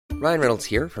Ryan Reynolds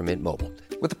here from Mint Mobile.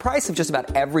 With the price of just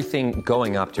about everything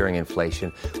going up during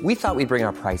inflation, we thought we'd bring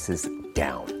our prices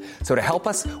down. So to help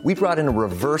us, we brought in a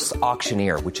reverse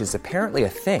auctioneer, which is apparently a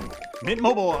thing. Mint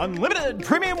Mobile Unlimited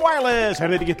Premium Wireless. How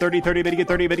to get 30, 30, bit to get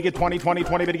 30, bit to get 20, 20,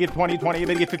 20, bit to get 20, 20,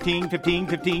 bit to get 15, 15,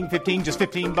 15, 15, just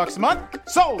 $15 a month?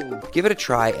 Sold! Give it a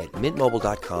try at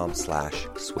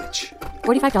mintmobile.com/switch.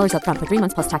 $45 up front for 3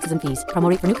 months plus taxes and fees. Promo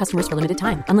rate for new customers for limited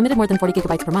time. Unlimited more than 40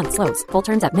 gigabytes per month. Slows full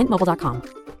terms at mintmobile.com.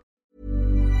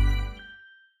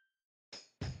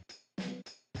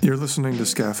 You're listening to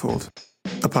Scaffold,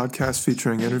 a podcast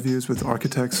featuring interviews with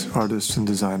architects, artists, and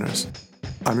designers.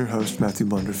 I'm your host, Matthew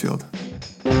Blunderfield.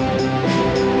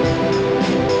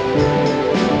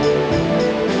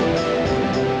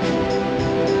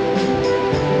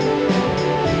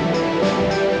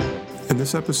 In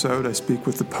this episode, I speak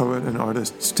with the poet and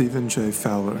artist Stephen J.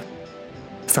 Fowler.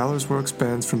 Fowler's work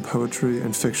spans from poetry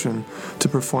and fiction to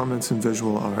performance and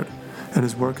visual art, and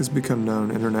his work has become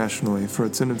known internationally for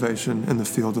its innovation in the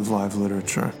field of live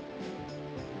literature.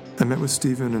 I met with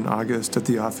Stephen in August at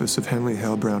the office of Henley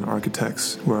Hale Brown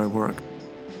Architects, where I work.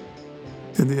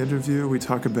 In the interview, we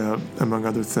talk about, among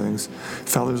other things,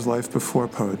 Fowler's life before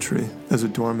poetry, as a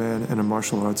doorman and a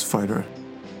martial arts fighter,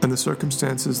 and the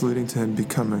circumstances leading to him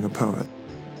becoming a poet.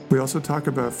 We also talk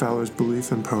about Fowler's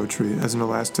belief in poetry as an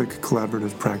elastic,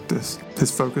 collaborative practice, his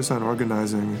focus on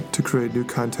organizing to create new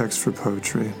context for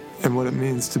poetry, and what it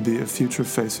means to be a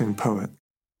future-facing poet.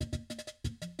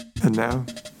 And now,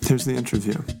 here's the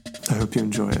interview. I hope you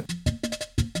enjoy it.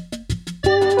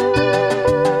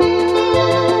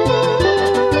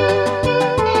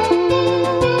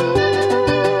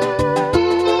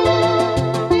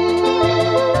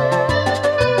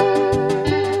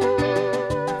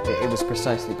 It was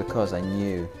precisely because I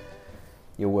knew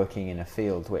you're working in a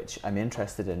field which I'm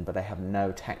interested in, but I have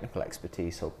no technical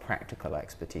expertise or practical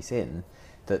expertise in,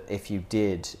 that if you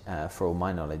did, for all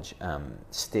my knowledge,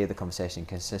 steer the conversation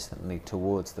consistently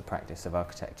towards the practice of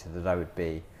architecture, that I would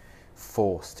be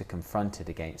forced to confront it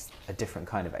against a different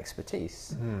kind of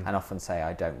expertise and often say,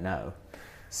 I don't know.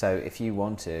 So if you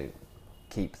want to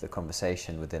keep the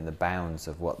conversation within the bounds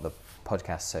of what the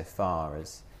podcast so far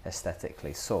has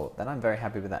aesthetically sought, then I'm very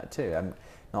happy with that too. I'm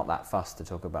not that fussed to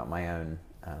talk about my own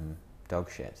dog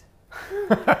shit.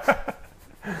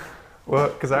 Well,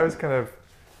 because I was kind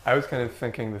of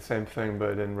thinking the same thing,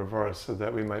 but in reverse, so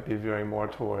that we might be veering more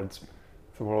towards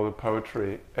the world of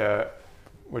poetry,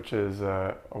 which is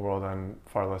a world I'm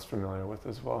far less familiar with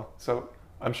as well. So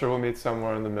I'm sure we'll meet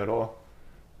somewhere in the middle.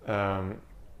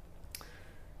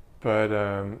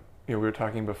 We were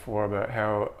talking before about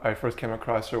how I first came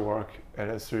across your work, and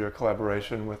it's through your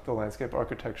collaboration with the landscape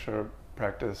architecture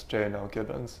practice, J&L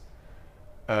Gibbons.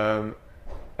 And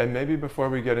maybe before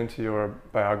we get into your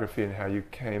biography and how you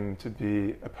came to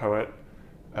be a poet,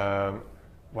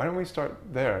 why don't we start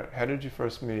there? How did you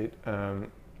first meet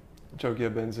Joe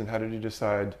Gibbons, and how did you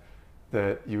decide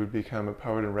that you would become a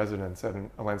poet in residence at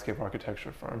a landscape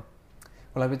architecture firm?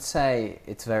 Well, I would say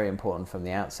it's very important from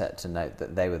the outset to note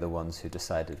that they were the ones who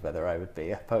decided whether I would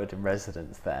be a poet in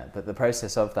residence there. But the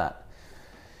process of that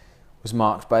was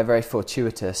marked by a very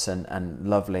fortuitous and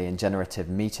lovely and generative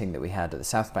meeting that we had at the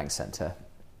South Bank Centre.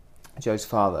 Joe's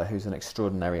father, who's an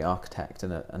extraordinary architect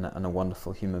and a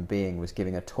wonderful human being, was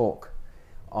giving a talk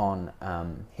on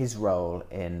his role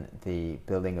in the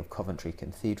building of Coventry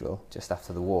Cathedral just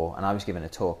after the war, and I was giving a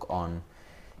talk on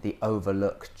the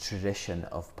overlooked tradition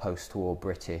of post-war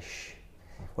British,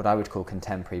 what I would call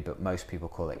contemporary, but most people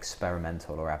call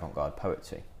experimental or avant-garde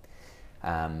poetry.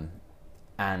 And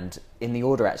in the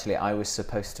order, actually, I was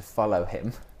supposed to follow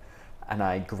him, and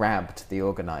I grabbed the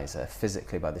organizer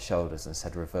physically by the shoulders and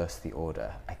said, reverse the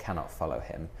order, I cannot follow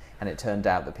him. And it turned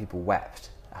out that people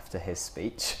wept after his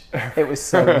speech. It was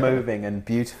so moving and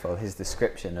beautiful, his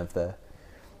description of the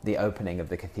opening of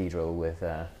the cathedral with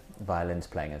violins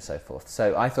playing and so forth.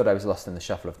 So I thought I was lost in the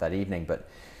shuffle of that evening, but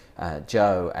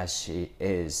Jo, as she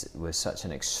is, was such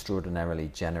an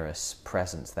extraordinarily generous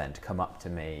presence then to come up to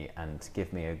me and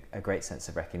give me a great sense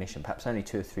of recognition, perhaps only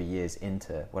 2 or 3 years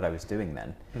into what I was doing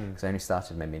then, because I only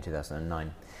started maybe in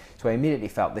 2009. So I immediately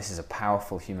felt this is a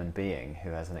powerful human being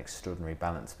who has an extraordinary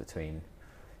balance between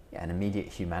an immediate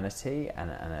humanity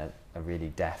and a really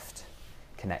deft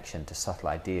connection to subtle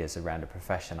ideas around a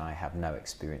profession I have no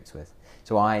experience with.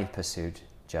 So I pursued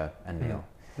Jo and Neil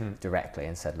directly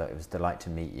and said, look, it was a delight to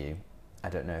meet you. I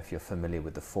don't know if you're familiar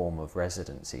with the form of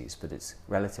residencies, but it's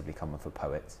relatively common for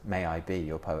poets. May I be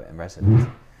your poet in residence?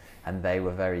 And they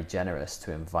were very generous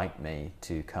to invite me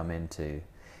to come into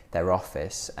their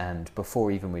office, and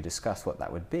before even we discussed what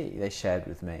that would be, they shared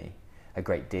with me a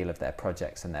great deal of their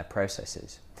projects and their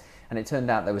processes. And it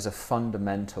turned out there was a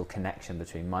fundamental connection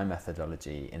between my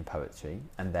methodology in poetry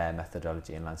and their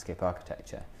methodology in landscape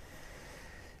architecture.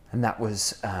 And that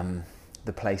was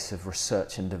the place of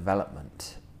research and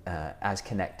development as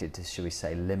connected to, shall we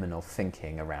say, liminal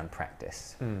thinking around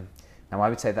practice. Now, I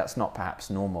would say that's not perhaps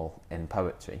normal in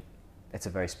poetry. It's a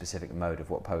very specific mode of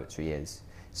what poetry is.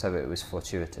 So it was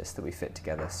fortuitous that we fit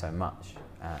together so much.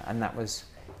 And that was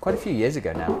quite a few years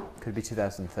ago now. Could be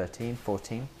 2013,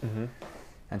 14.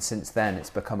 And since then, it's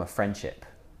become a friendship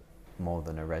more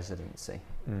than a residency.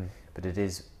 But it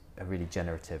is a really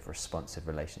generative, responsive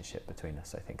relationship between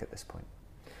us, I think, at this point.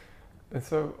 And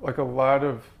so, like, a lot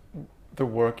of the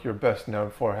work you're best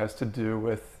known for has to do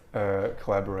with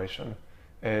collaboration.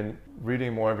 And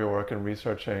reading more of your work and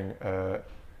researching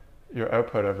your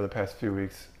output over the past few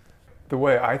weeks, the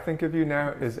way I think of you now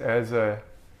is as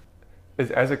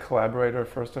a collaborator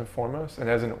first and foremost, and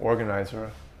as an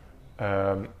organizer,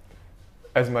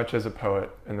 as much as a poet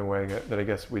in the way that I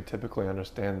guess we typically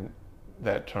understand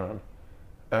that term.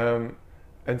 And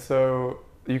so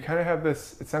you kind of have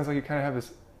this, it sounds like you kind of have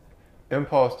this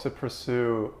impulse to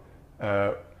pursue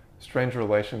strange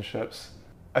relationships.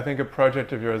 I think a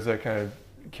project of yours that kind of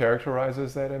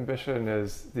characterizes that ambition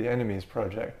is the Enemies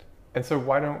Project. And so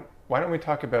why don't we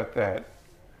talk about that?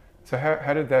 So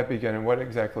how did that begin, and what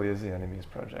exactly is the Enemies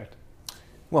Project?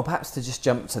 Well, perhaps to just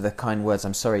jump to the kind words,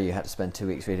 I'm sorry you had to spend 2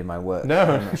 weeks reading my work. No.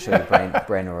 I'm not sure your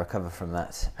brain will recover from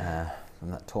that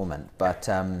torment. But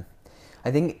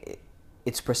I think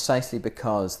it's precisely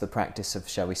because the practice of,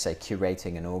 shall we say,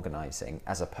 curating and organising,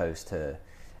 as opposed to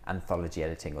anthology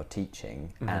editing or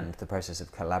teaching, and the process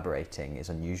of collaborating is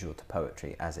unusual to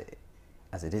poetry, as it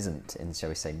isn't in, shall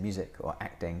we say, music or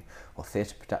acting or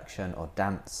theatre production or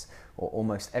dance or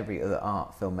almost every other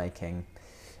art, filmmaking,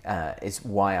 is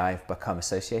why I've become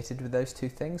associated with those two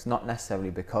things, not necessarily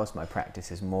because my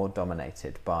practice is more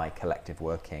dominated by collective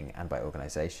working and by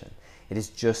organisation.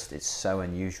 It's so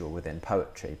unusual within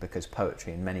poetry, because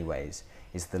poetry in many ways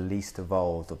is the least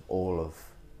evolved of all of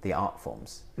the art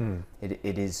forms.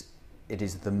 It is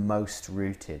the most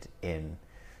rooted in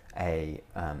a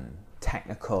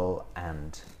technical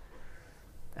and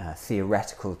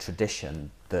theoretical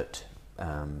tradition that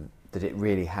it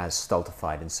really has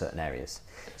stultified in certain areas.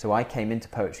 So I came into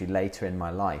poetry later in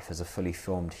my life as a fully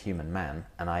formed human man,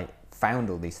 and I found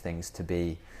all these things to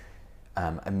be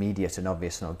immediate and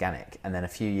obvious and organic. And then a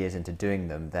few years into doing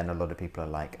them, then a lot of people are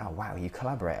like, oh wow, you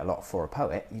collaborate a lot for a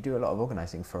poet, you do a lot of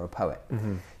organising for a poet.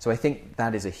 So I think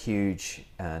that is a huge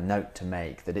note to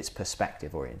make, that it's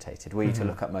perspective orientated. Were you to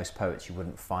look up most poets, you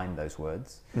wouldn't find those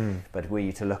words. But were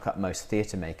you to look up most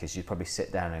theatre makers, you'd probably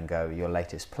sit down and go, your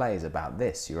latest play is about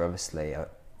this, you're obviously a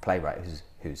playwright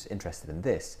who's interested in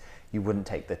this. You wouldn't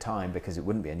take the time, because it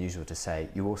wouldn't be unusual to say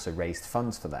you also raised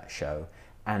funds for that show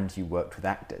and you worked with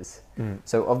actors.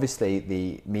 So obviously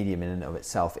the medium in and of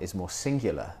itself is more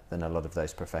singular than a lot of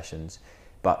those professions,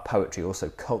 but poetry also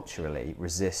culturally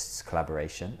resists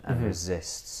collaboration and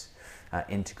resists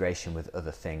integration with other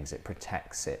things. It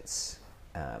protects its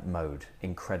mode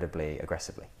incredibly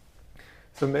aggressively.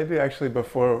 So maybe actually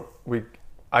before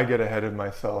I get ahead of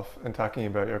myself in talking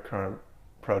about your current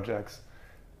projects,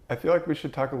 I feel like we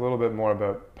should talk a little bit more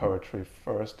about poetry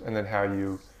first, and then how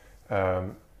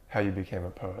you became a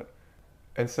poet.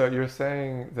 And so you're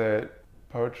saying that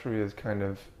poetry is kind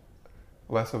of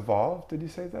less evolved, did you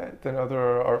say that, than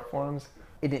other art forms?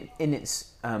 In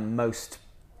its most,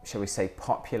 shall we say,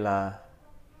 popular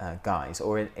guise,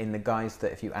 or in the guise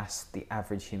that if you ask the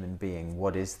average human being,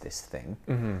 what is this thing?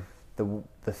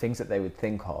 The things that they would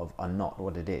think of are not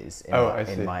what it is,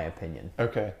 in my opinion.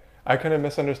 Okay. I kind of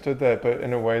misunderstood that, but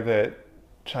in a way that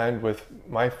chimed with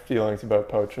my feelings about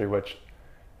poetry, which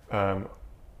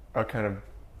are kind of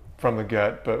from the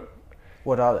gut, but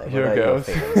what are they? Here goes.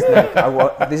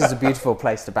 This is a beautiful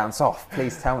place to bounce off.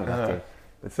 Please tell me, Matthew.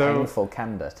 With painful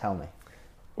candor, tell me.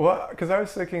 Well, because I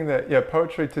was thinking that,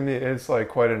 poetry to me is like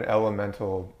quite an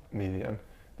elemental medium.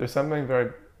 There's something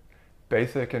very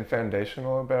basic and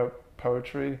foundational about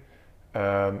poetry,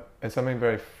 and something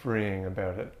very freeing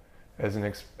about it as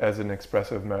an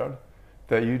expressive mode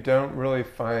that you don't really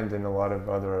find in a lot of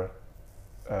other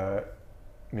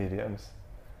mediums.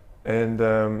 And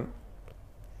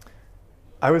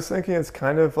I was thinking it's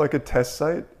kind of like a test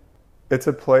site. It's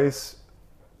a place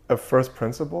of first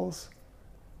principles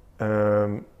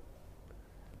when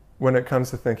it comes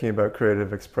to thinking about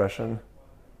creative expression.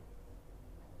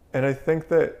 And I think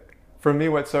that for me,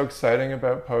 what's so exciting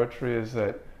about poetry is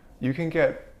that you can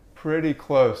get pretty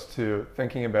close to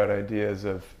thinking about ideas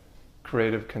of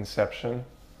creative conception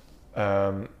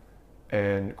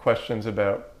and questions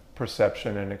about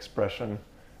perception and expression,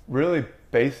 really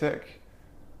basic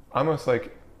almost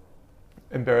like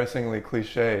embarrassingly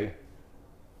cliche,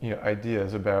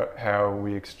 ideas about how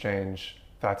we exchange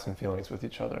thoughts and feelings with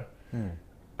each other.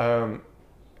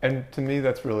 And to me,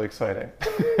 that's really exciting.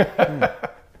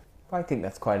 I think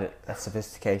that's quite a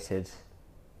sophisticated,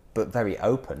 but very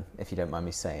open, if you don't mind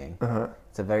me saying.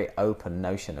 It's a very open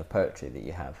notion of poetry that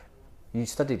you have. You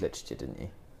studied literature, didn't you?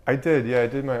 I did, yeah. I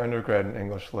did my undergrad in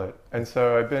English Lit. And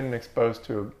so I've been exposed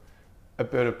to a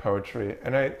bit of poetry.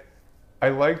 And I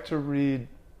like to read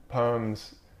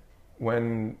poems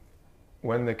when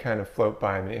they kind of float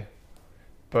by me.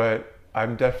 But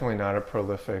I'm definitely not a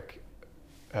prolific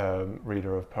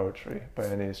reader of poetry by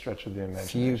any stretch of the imagination.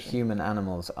 Few human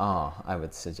animals are, I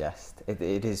would suggest.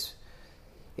 It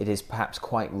is perhaps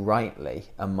quite rightly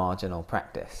a marginal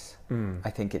practice. I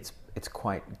think it's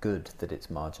quite good that it's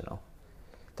marginal,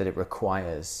 that it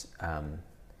requires an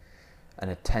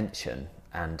attention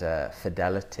and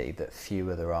fidelity that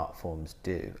few other art forms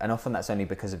do. And often that's only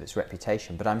because of its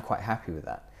reputation, but I'm quite happy with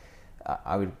that.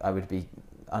 I would be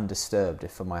undisturbed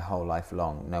if for my whole life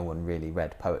long no one really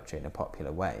read poetry in a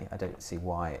popular way. I don't see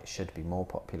why it should be more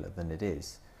popular than it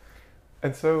is.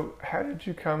 And so how did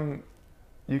you came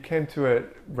to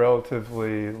it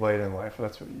relatively late in life?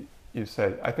 That's what you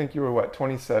said. I think you were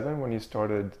 27 when you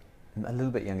started? A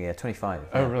little bit younger, 25.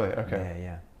 Oh, really? Okay.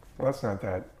 Yeah. Well, that's not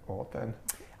that old then.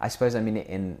 I suppose I mean it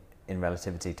in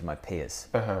relativity to my peers.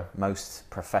 Most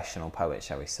professional poets,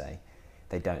 shall we say,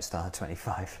 they don't start at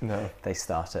 25. No. They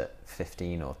start at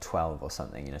 15 or 12 or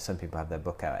something. Some people have their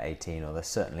book out at 18, or they're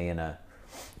certainly in a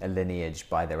lineage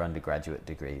by their undergraduate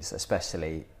degrees,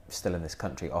 especially still in this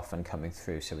country, often coming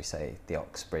through, shall we say, the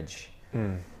Oxbridge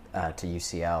to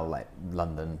UCL, like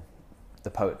London.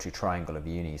 The poetry triangle of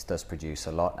unis does produce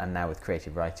a lot, and now with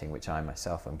creative writing, which I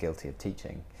myself am guilty of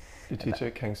teaching. You teach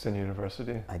at Kingston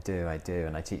University? I do,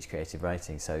 and I teach creative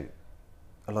writing, so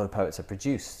a lot of poets are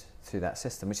produced through that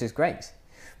system, which is great.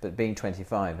 But being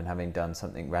 25 and having done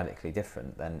something radically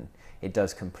different, then it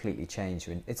does completely change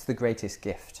you. It's the greatest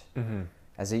gift.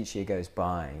 As each year goes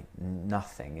by,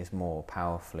 nothing is more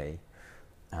powerfully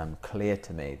clear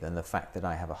to me than the fact that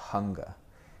I have a hunger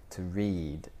to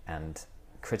read and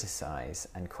criticize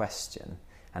and question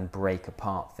and break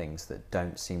apart things that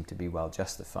don't seem to be well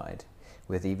justified.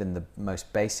 With even the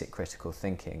most basic critical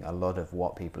thinking, a lot of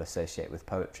what people associate with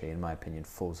poetry, in my opinion,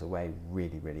 falls away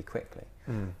really, really quickly.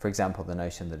 For example, the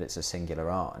notion that it's a singular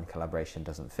art and collaboration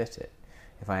doesn't fit it.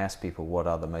 If I ask people what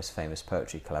are the most famous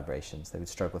poetry collaborations, they would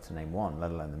struggle to name one,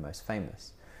 let alone the most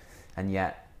famous. And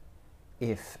yet,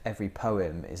 if every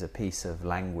poem is a piece of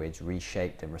language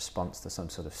reshaped in response to some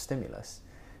sort of stimulus,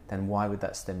 then why would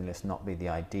that stimulus not be the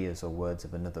ideas or words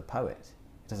of another poet?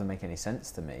 It doesn't make any sense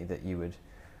to me that you would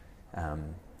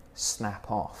snap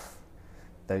off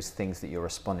those things that you're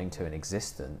responding to in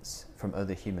existence from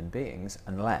other human beings,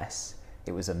 unless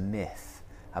it was a myth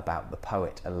about the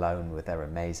poet alone with their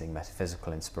amazing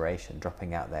metaphysical inspiration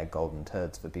dropping out their golden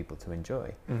turds for people to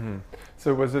enjoy.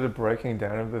 So was it a breaking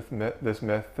down of this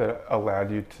myth that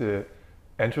allowed you to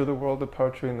enter the world of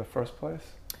poetry in the first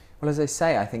place? Well, as I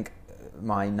say, I think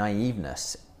my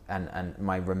naiveness and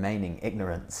my remaining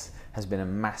ignorance has been a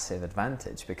massive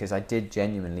advantage, because I did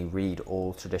genuinely read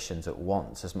all traditions at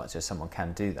once, as much as someone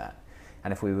can do that.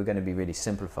 And if we were going to be really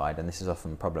simplified, and this is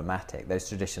often problematic, those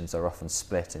traditions are often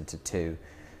split into two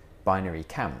binary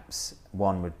camps.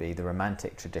 One would be the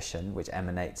Romantic tradition, which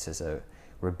emanates as a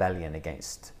rebellion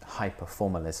against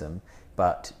hyper-formalism,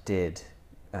 but did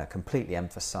completely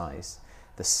emphasize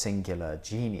the singular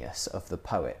genius of the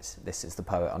poet. This is the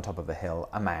poet on top of a hill,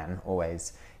 a man,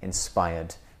 always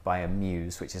inspired by a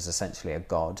muse, which is essentially a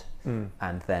god,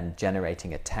 and then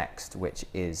generating a text which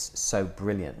is so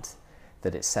brilliant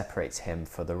that it separates him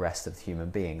from the rest of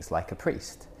human beings, like a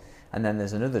priest. And then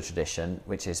there's another tradition,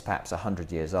 which is perhaps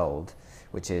 100 years old,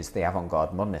 which is the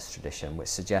avant-garde modernist tradition, which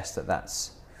suggests that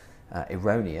that's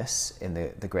erroneous in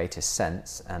the greatest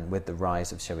sense, and with the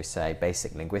rise of, shall we say,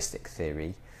 basic linguistic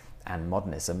theory and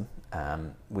modernism,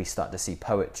 we start to see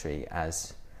poetry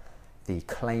as the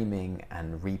claiming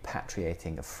and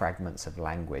repatriating of fragments of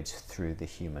language through the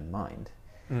human mind.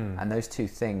 And those two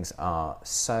things are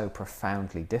so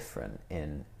profoundly different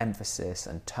in emphasis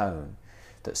and tone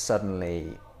that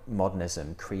suddenly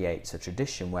modernism creates a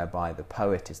tradition whereby the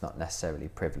poet is not necessarily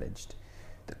privileged,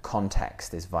 that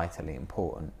context is vitally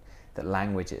important, that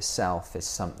language itself is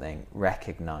something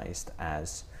recognized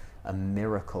as a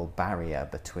miracle barrier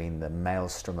between the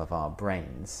maelstrom of our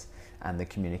brains and the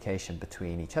communication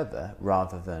between each other,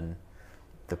 rather than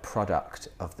the product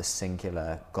of the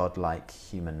singular godlike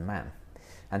human man.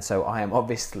 And so I am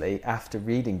obviously, after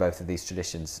reading both of these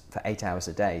traditions for 8 hours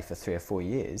a day for 3 or 4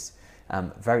 years,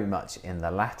 very much in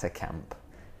the latter camp,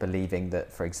 believing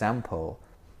that, for example,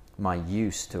 my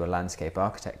use to a landscape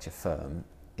architecture firm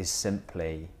is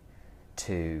simply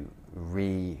to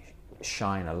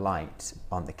shine a light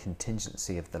on the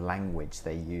contingency of the language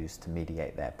they use to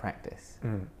mediate their practice.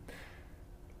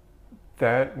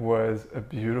 That was a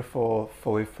beautiful,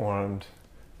 fully formed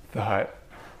thought.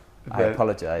 I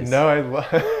apologize. No,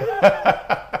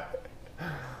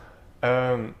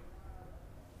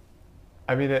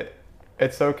 I mean,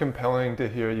 it's so compelling to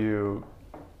hear you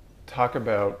talk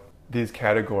about these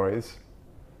categories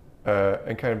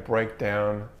and kind of break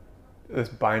down this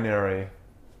binary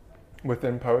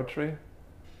within poetry.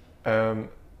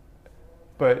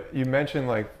 But you mentioned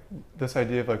like this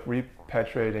idea of like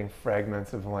repatriating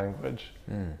fragments of language.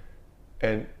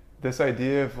 And this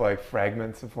idea of like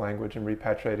fragments of language and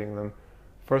repatriating them,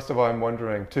 first of all, I'm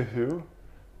wondering to who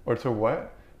or to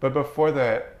what? But before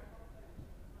that,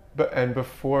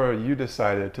 before you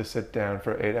decided to sit down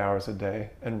for 8 hours a day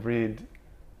and read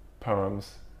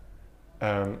poems,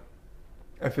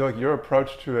 I feel like your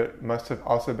approach to it must have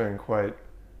also been quite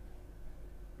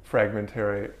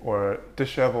fragmentary or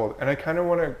disheveled. And I kind of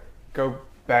want to go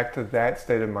back to that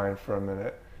state of mind for a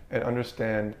minute and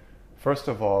understand, first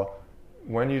of all,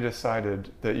 when you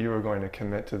decided that you were going to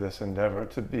commit to this endeavor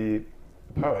to be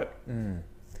a poet.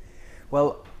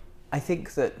 Well, I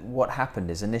think that what happened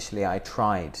is initially I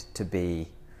tried to be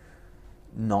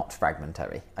not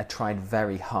fragmentary. I tried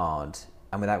very hard,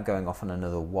 and without going off on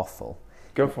another waffle,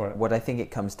 go for it. What I think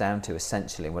it comes down to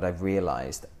essentially, what I've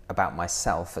realized about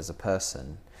myself as a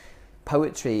person,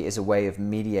 poetry is a way of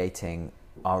mediating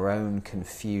our own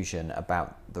confusion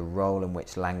about the role in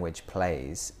which language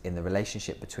plays in the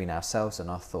relationship between ourselves and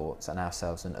our thoughts and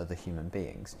ourselves and other human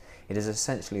beings. It is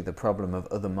essentially the problem of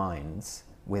other minds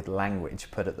with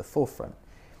language put at the forefront.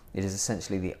 It is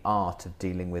essentially the art of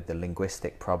dealing with the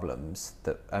linguistic problems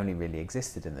that only really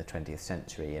existed in the 20th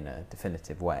century in a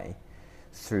definitive way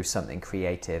through something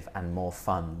creative and more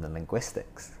fun than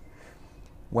linguistics.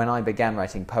 When I began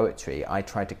writing poetry, I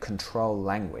tried to control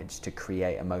language to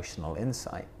create emotional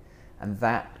insight. And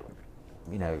that,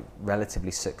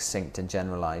 relatively succinct and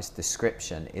generalized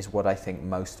description is what I think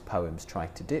most poems try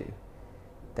to do.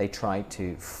 They try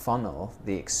to funnel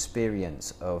the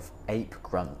experience of ape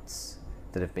grunts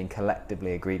that have been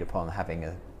collectively agreed upon having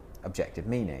an objective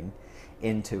meaning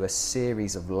into a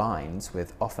series of lines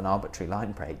with often arbitrary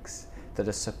line breaks that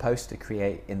are supposed to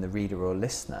create in the reader or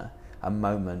listener a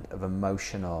moment of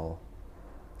emotional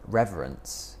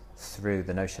reverence through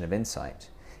the notion of insight.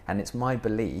 And it's my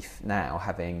belief now,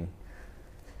 having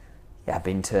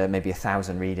been to maybe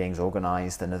 1,000 readings,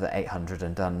 organised another 800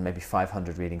 and done maybe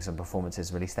 500 readings and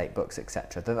performances, released 8 books,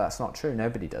 etc., that's not true.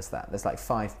 Nobody does that. There's like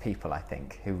 5 people, I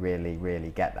think, who really, really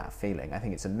get that feeling. I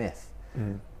think it's a myth.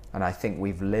 And I think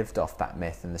we've lived off that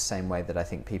myth in the same way that I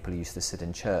think people who used to sit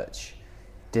in church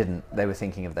didn't. They were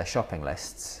thinking of their shopping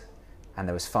lists, and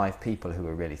there was 5 people who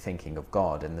were really thinking of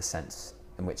God in the sense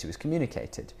in which it was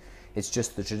communicated. It's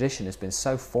just the tradition has been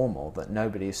so formal that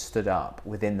nobody has stood up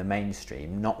within the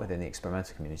mainstream, not within the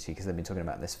experimental community, because they've been talking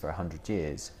about this for 100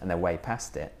 years and they're way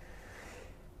past it.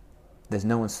 There's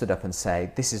no one stood up and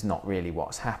say, this is not really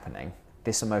what's happening.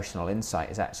 This emotional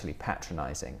insight is actually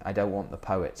patronizing. I don't want the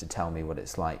poet to tell me what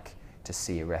it's like to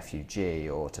see a refugee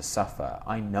or to suffer.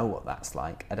 I know what that's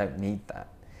like. I don't need that.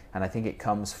 And I think it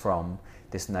comes from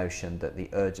this notion that the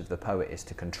urge of the poet is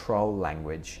to control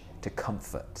language, to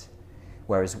comfort.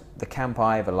 Whereas the camp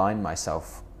I've aligned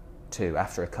myself to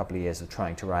after a couple of years of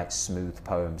trying to write smooth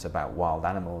poems about wild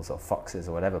animals or foxes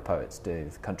or whatever poets do,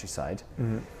 the countryside,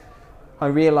 I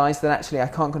realised that actually I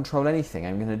can't control anything.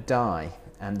 I'm going to die,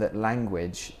 and that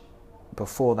language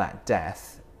before that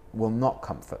death will not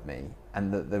comfort me,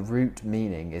 and that the root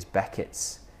meaning is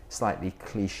Beckett's slightly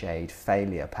cliched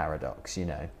failure paradox,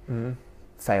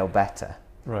 fail better.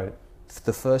 Right.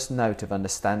 The first note of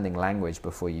understanding language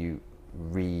before you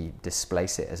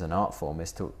re-displace it as an art form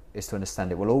is to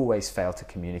understand it will always fail to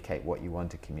communicate what you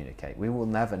want to communicate. We will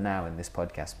never now in this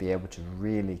podcast be able to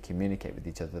really communicate with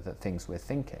each other the things we're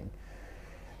thinking.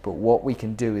 But what we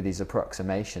can do with these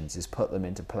approximations is put them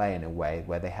into play in a way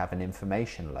where they have an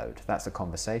information load. That's a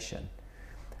conversation.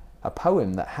 A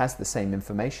poem that has the same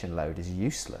information load is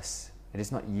useless. It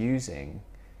is not using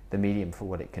the medium for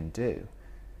what it can do.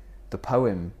 The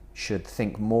poem should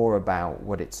think more about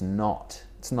what it's not.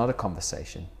 It's not a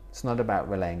conversation. It's not about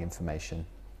relaying information.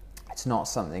 It's not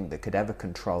something that could ever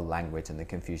control language and the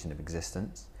confusion of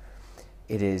existence.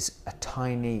 It is a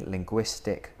tiny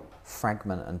linguistic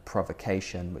fragment and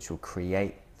provocation which will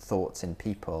create thoughts in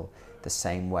people the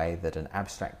same way that an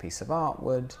abstract piece of art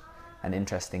would, an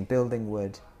interesting building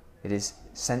would. It is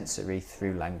sensory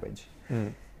through language.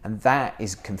 And that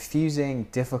is confusing,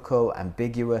 difficult,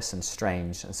 ambiguous, and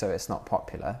strange, and so it's not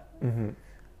popular. Mm-hmm.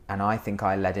 And I think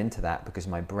I led into that because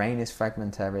my brain is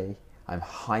fragmentary. I'm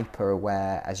hyper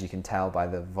aware, as you can tell by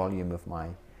the volume of my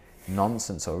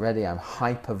nonsense already. I'm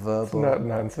hyper verbal. It's not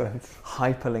nonsense.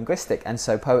 Hyper linguistic, and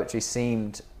so poetry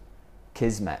seemed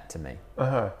kismet to me.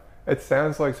 It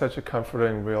sounds like such a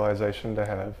comforting realization to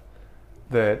have,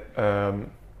 that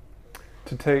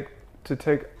to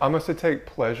take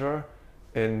pleasure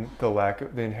in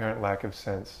the inherent lack of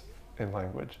sense in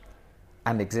language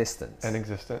And existence.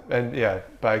 and yeah,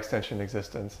 by extension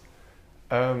existence.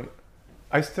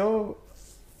 I still,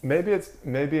 maybe it's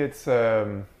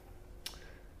an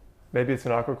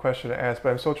awkward question to ask, but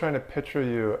I'm still trying to picture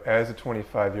you as a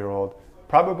 25-year-old,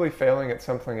 probably failing at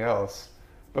something else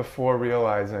before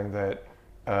realizing that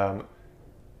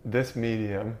this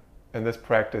medium and this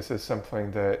practice is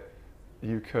something that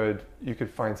you could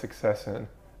find success in.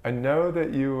 I know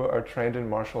that you are trained in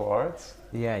martial arts.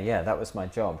 Yeah, that was my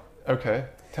job. Okay,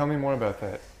 tell me more about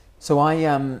that. So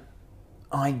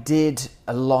I did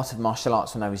a lot of martial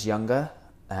arts when I was younger,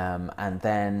 and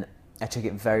then I took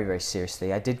it very, very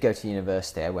seriously. I did go to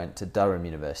university. I went to Durham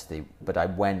University, but I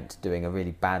went doing a really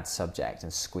bad subject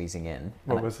and squeezing in.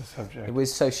 What was the subject? It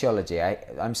was sociology.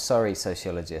 I'm sorry,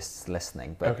 sociologists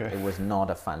listening, but okay. It was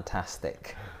not a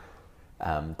fantastic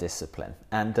discipline.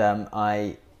 And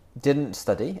I didn't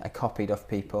study. I copied off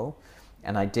people,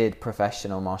 and I did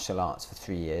professional martial arts for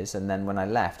 3 years. And then when I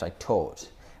left, I taught.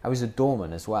 I was a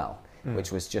doorman as well,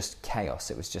 which was just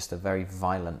chaos. It was just a very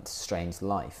violent, strange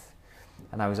life.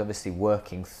 And I was obviously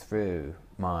working through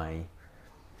I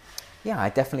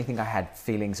definitely think I had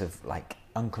feelings of like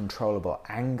uncontrollable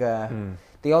anger.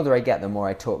 The older I get, the more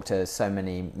I talk to so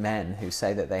many men who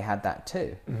say that they had that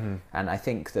too. Mm-hmm. And I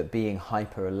think that being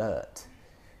hyper alert,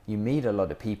 you meet a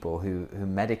lot of people who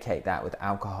medicate that with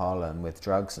alcohol and with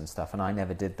drugs and stuff, and I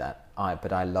never did that.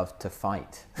 But I loved to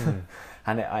fight.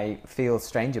 And I feel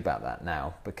strange about that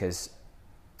now, because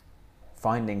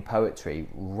finding poetry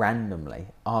randomly,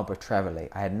 arbitrarily,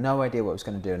 I had no idea what I was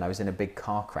going to do, and I was in a big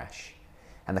car crash,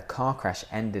 and the car crash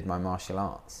ended my martial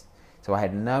arts. So I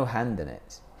had no hand in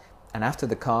it. And after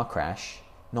the car crash,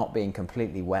 not being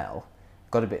completely well,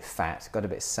 got a bit fat, got a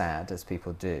bit sad, as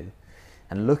people do,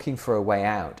 and looking for a way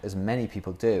out, as many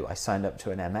people do, I signed up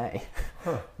to an MA.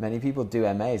 Many people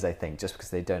do MAs, I think, just because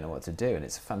they don't know what to do, and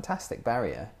it's a fantastic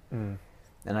barrier. And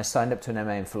I signed up to an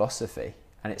MA in philosophy,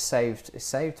 and it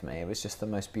saved me. It was just the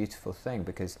most beautiful thing,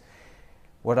 because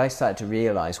what I started to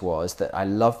realise was that I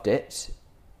loved it,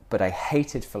 but I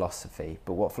hated philosophy.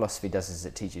 But what philosophy does is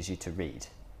it teaches you to read,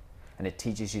 and it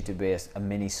teaches you to be a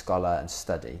mini scholar and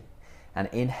study. And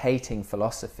in hating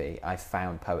philosophy, I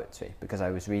found poetry, because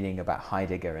I was reading about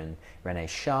Heidegger and René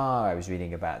Char, I was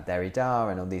reading about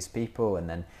Derrida and all these people, and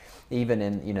then even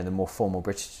in the more formal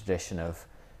British tradition of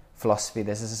philosophy,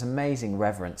 there's this amazing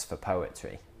reverence for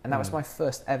poetry. And that was my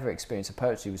first ever experience of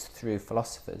poetry, was through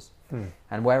philosophers.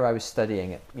 And where I was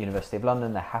studying at University of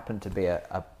London, there happened to be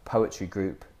a poetry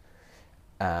group,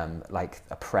 like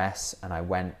a press, and I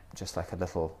went just like a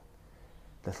little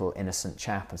innocent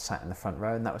chap and sat in the front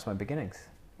row, and that was my beginnings.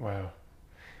 Wow.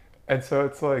 And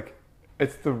so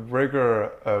it's the rigor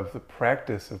of the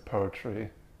practice of poetry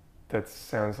that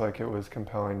sounds like it was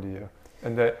compelling to you.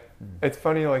 And that it's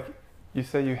funny, like you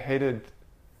say you hated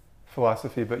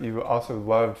philosophy, but you also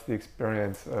loved the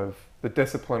experience of the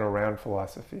discipline around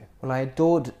philosophy. Well, I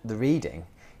adored the reading,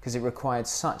 because it required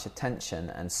such attention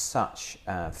and such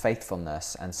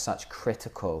faithfulness and such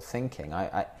critical thinking.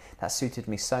 That suited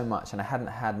me so much, and I hadn't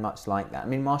had much like that. I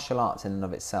mean, martial arts in and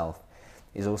of itself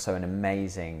is also an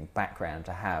amazing background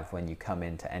to have when you come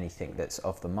into anything that's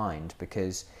of the mind,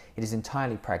 because it is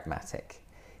entirely pragmatic.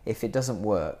 If it doesn't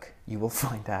work, you will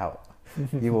find out.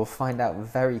 You will find out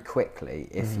very quickly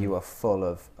if you are full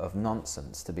of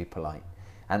nonsense, to be polite.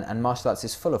 And martial arts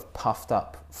is full of puffed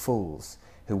up fools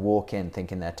who walk in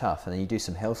thinking they're tough, and then you do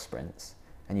some hill sprints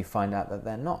and you find out that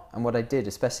they're not. And what I did,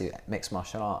 especially at mixed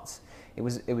martial arts, it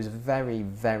was very,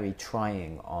 very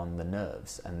trying on the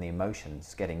nerves and the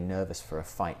emotions, getting nervous for a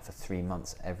fight for 3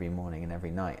 months every morning and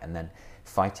every night, and then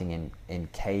fighting in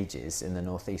cages in the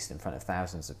Northeast in front of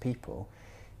thousands of people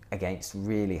against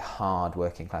really hard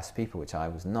working class people, which I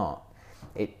was not.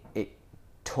 It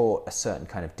taught a certain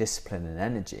kind of discipline and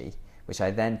energy, which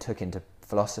I then took into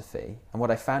philosophy. And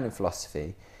what I found in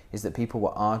philosophy is that people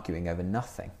were arguing over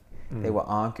nothing. They were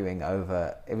arguing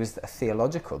over, it was a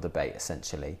theological debate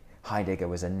essentially. Heidegger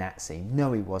was a Nazi.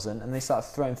 No, he wasn't. And they started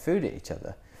throwing food at each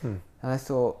other. And I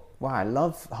thought, wow, I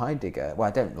love Heidegger. Well,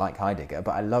 I don't like Heidegger,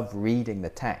 but I love reading the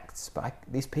texts. But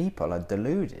these people are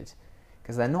deluded,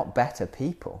 because they're not better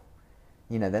people.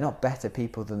 You know, they're not better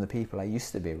people than the people I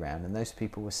used to be around, and those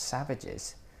people were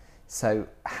savages. So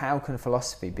how can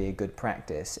philosophy be a good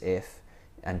practice if,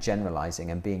 and generalizing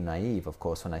and being naive, of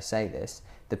course, when I say this,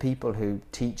 the people who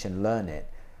teach and learn it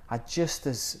are just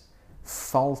as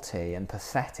faulty and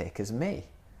pathetic as me.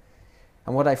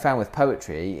 And what I found with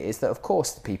poetry is that, of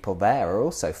course, the people there are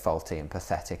also faulty and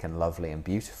pathetic and lovely and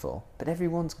beautiful, but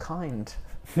everyone's kind.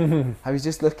 I was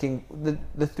just looking,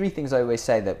 the three things I always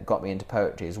say that got me into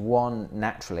poetry is, one,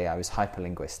 naturally I was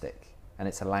hyperlinguistic, and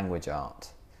it's a language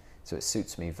art, so it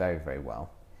suits me very, very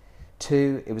well.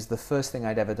 Two, it was the first thing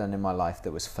I'd ever done in my life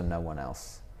that was for no one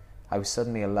else. I was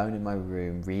suddenly alone in my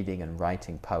room reading and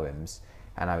writing poems,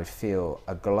 and I would feel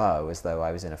a glow as though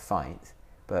I was in a fight,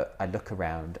 but I'd look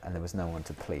around and there was no one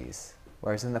to please.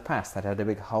 Whereas in the past I'd had a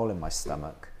big hole in my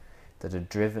stomach that had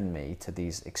driven me to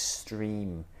these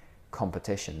extreme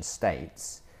competition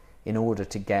states in order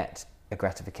to get a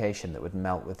gratification that would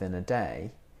melt within a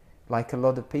day, like a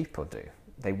lot of people do.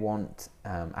 They want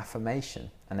affirmation,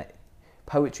 and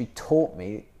poetry taught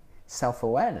me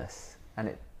self-awareness, and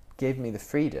it gave me the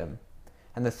freedom.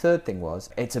 And the third thing was,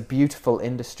 it's a beautiful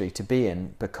industry to be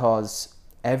in because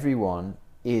everyone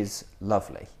is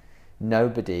lovely.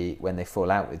 Nobody, when they fall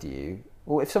out with you,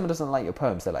 or if someone doesn't like your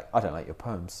poems, they're like, I don't like your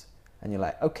poems. And you're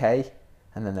like, okay.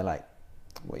 And then they're like,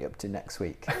 what are you up to next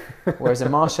week? Whereas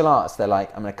in martial arts, they're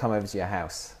like, I'm going to come over to your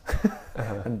house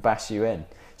and bash you in.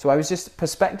 So I was just,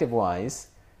 perspective-wise,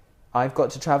 I've got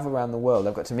to travel around the world.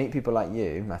 I've got to meet people like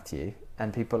you, Matthew,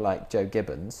 and people like Joe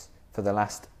Gibbons for the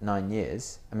last 9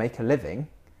 years and make a living.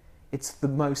 It's the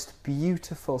most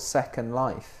beautiful second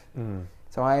life.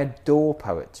 So I adore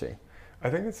poetry. I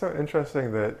think it's so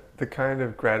interesting that the kind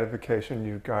of gratification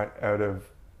you got out of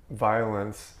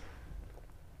violence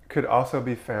could also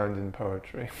be found in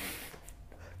poetry.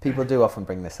 People do often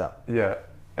bring this up. Yeah.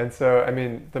 And so, I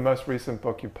mean, the most recent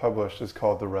book you published is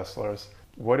called The Wrestlers.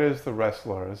 What is The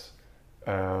Wrestlers?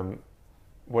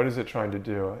 What is it trying to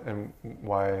do, and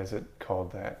why is it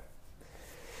called that?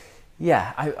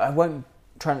 Yeah, I won't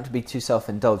try not to be too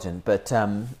self-indulgent, but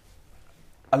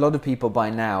a lot of people by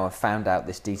now have found out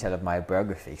this detail of my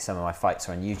biography. Some of my fights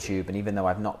are on YouTube, and even though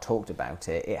I've not talked about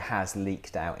it, it has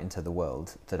leaked out into the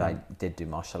world that I did do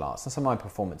martial arts. And some of my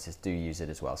performances do use it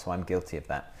as well, so I'm guilty of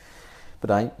that.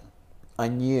 But I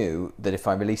knew that if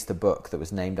I released a book that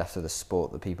was named after the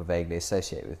sport that people vaguely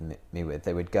associate with me with,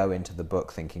 they would go into the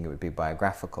book thinking it would be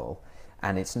biographical,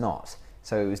 and it's not.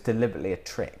 So it was deliberately a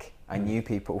trick. I knew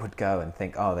people would go and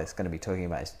think, oh, that's going to be talking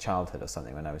about his childhood or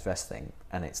something when I was wrestling,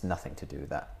 and it's nothing to do with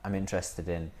that. I'm interested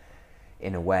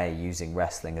in a way, using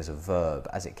wrestling as a verb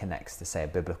as it connects to, say, a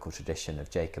biblical tradition of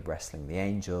Jacob wrestling the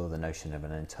angel, the notion of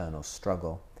an internal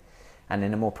struggle. And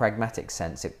in a more pragmatic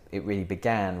sense, it really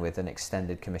began with an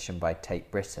extended commission by Tate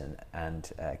Britain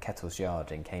and Kettle's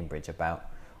Yard in Cambridge about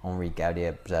Henri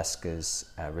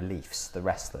Gaudier-Bresca's Reliefs, The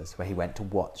Wrestlers, where he went to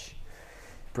watch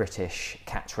British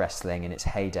catch wrestling in its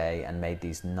heyday and made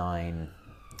this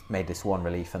one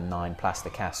relief and 9 plaster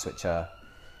casts, which are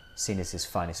seen as his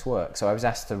finest work. So I was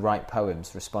asked to write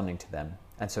poems responding to them,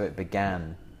 and so it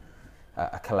began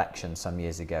a collection some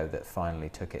years ago that finally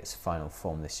took its final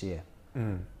form this year.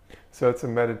 So it's a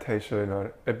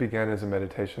meditation it began as a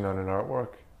meditation on an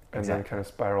artwork, and then kind of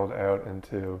spiraled out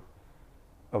into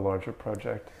a larger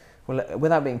project. Well,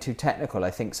 without being too technical,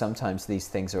 I think sometimes these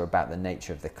things are about the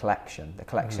nature of the collection. The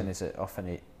collection is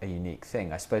often a unique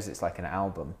thing. I suppose it's like an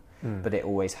album, but it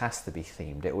always has to be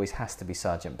themed. It always has to be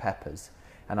Sgt. Pepper's.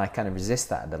 And I kind of resist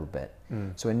that a little bit.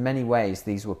 So in many ways,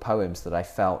 these were poems that I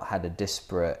felt had a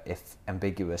disparate, if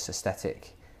ambiguous,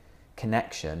 aesthetic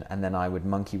connection, and then I would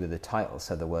monkey with the title,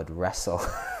 so the word wrestle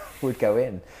would go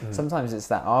in. Sometimes it's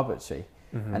that arbitrary,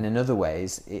 and in other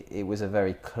ways, it was a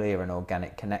very clear and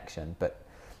organic connection. But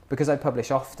because I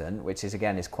publish often, which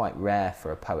is quite rare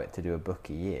for a poet to do a book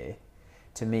a year,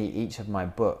 to me each of my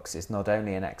books is not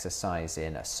only an exercise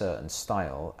in a certain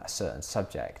style, a certain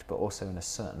subject, but also in a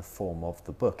certain form of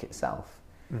the book itself.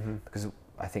 Because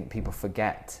I think people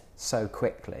forget so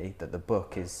quickly that the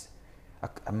book is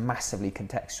a massively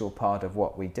contextual part of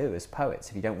what we do as poets.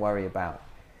 If you don't worry about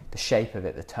the shape of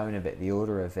it, the tone of it, the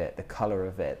order of it, the colour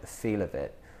of it, the feel of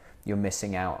it, you're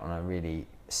missing out on a really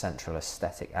central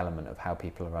aesthetic element of how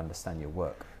people understand your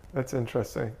work. That's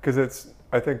interesting, because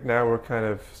I think now we're kind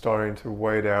of starting to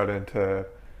wade out into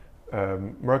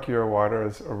murkier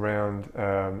waters around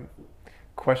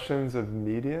questions of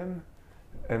medium,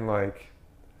 and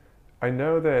I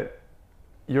know that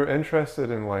you're interested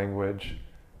in language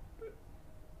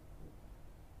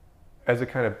as a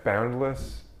kind of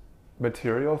boundless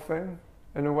material thing,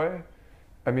 in a way.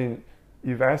 I mean,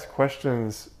 you've asked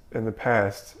questions in the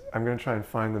past, I'm going to try and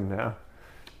find them now,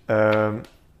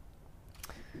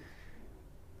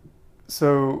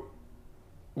 So,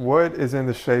 what is in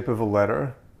the shape of a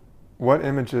letter? What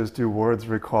images do words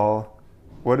recall?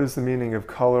 What is the meaning of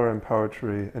color in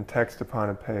poetry and text upon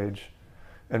a page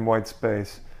and white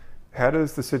space? How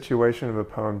does the situation of a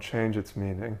poem change its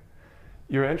meaning?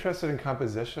 You're interested in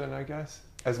composition, I guess,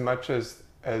 as much as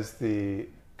the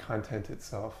content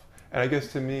itself. And I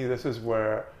guess to me, this is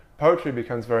where poetry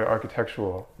becomes very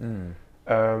architectural.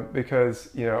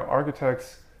 Because,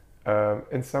 architects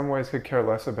in some ways could care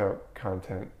less about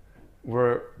content.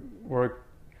 We're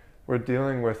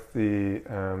dealing with the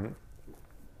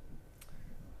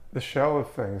shell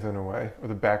of things in a way, or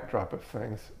the backdrop of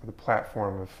things, or the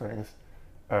platform of things.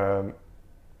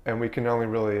 And we can only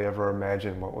really ever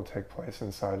imagine what will take place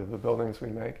inside of the buildings we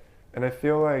make. And I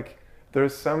feel like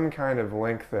there's some kind of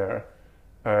link there,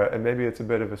 and maybe it's a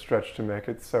bit of a stretch to make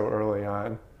it so early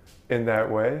on in that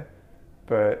way.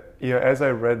 But as I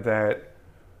read that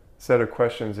set of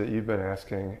questions that you've been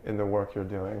asking in the work you're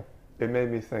doing, it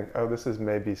made me think, oh, this is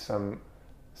maybe some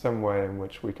way in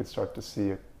which we could start to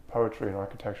see poetry and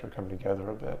architecture come together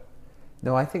a bit.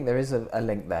 No, I think there is a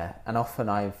link there. And often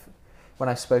when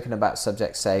I've spoken about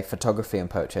subjects, say photography and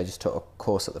poetry, I just taught a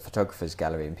course at the Photographers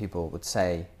Gallery, and people would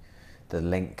say the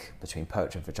link between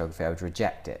poetry and photography, I would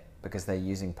reject it because they're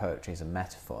using poetry as a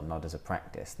metaphor, not as a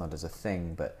practice, not as a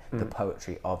thing, but the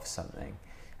poetry of something.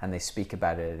 And they speak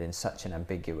about it in such an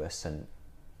ambiguous and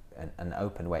an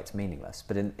open way, it's meaningless.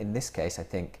 But in this case, I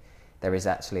think there is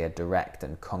actually a direct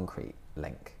and concrete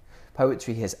link.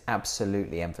 Poetry has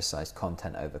absolutely emphasized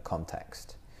content over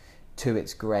context, to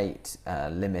its great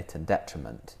limit and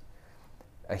detriment.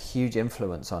 A huge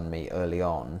influence on me early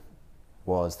on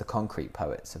was the concrete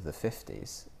poets of the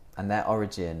 50s, and their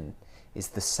origin is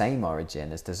the same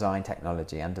origin as design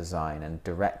technology and design and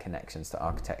direct connections to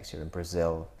architecture in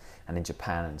Brazil and in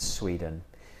Japan and Sweden.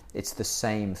 It's the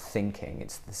same thinking,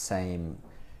 it's the same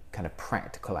kind of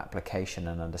practical application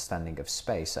and understanding of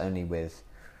space, only with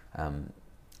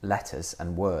letters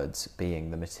and words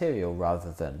being the material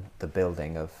rather than the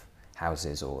building of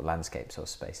houses or landscapes or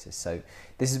spaces. So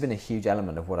this has been a huge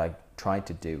element of what I tried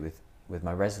to do with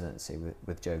my residency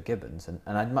with Joe Gibbons, and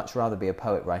I'd much rather be a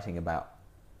poet writing about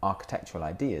architectural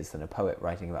ideas than a poet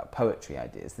writing about poetry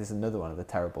ideas. This is another one of the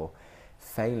terrible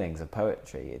failings of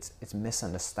poetry. It's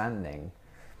misunderstanding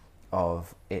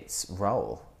of its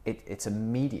role. It's a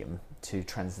medium to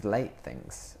translate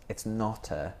things. It's not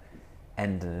a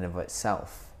end in and of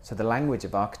itself. So the language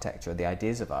of architecture, the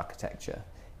ideas of architecture,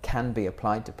 can be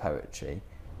applied to poetry,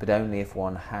 but only if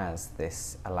one has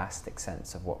this elastic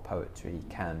sense of what poetry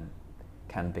can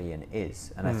be and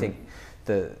is. And I think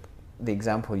the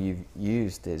example you've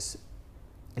used is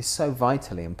so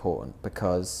vitally important,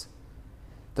 because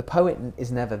the poet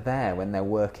is never there when their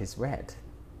work is read.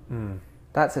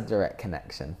 That's a direct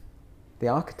connection. The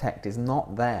architect is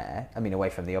not there, I mean, away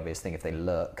from the obvious thing if they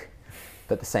look,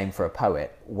 but the same for a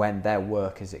poet, when their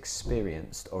work is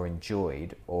experienced or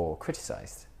enjoyed or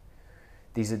criticized.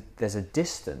 There's a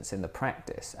distance in the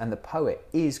practice, and the poet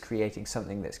is creating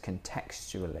something that's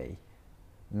contextually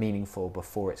meaningful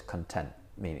before its content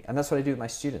meaning. And that's what I do with my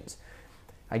students.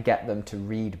 I get them to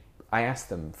read. I ask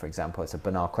them, for example, it's a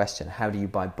banal question, how do you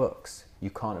buy books? You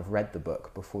can't have read the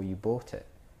book before you bought it.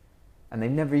 And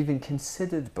they've never even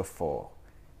considered before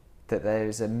that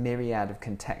there's a myriad of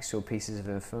contextual pieces of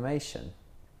information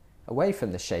away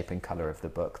from the shape and colour of the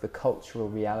book, the cultural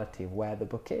reality of where the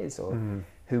book is or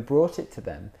who brought it to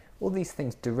them. All these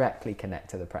things directly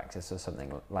connect to the practice of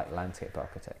something like landscape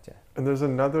architecture. And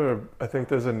I think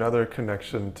there's another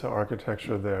connection to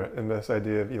architecture there in this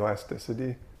idea of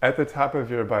elasticity. At the top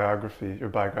of your biography, your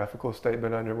biographical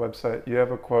statement on your website, you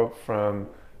have a quote from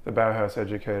the Bauhaus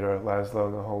educator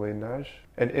Laszlo Naholy-Nagy.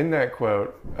 And in that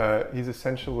quote, he's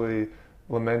essentially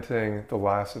lamenting the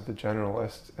loss of the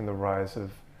generalist and the rise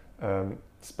of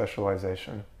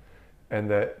specialization, and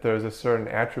that there's a certain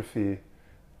atrophy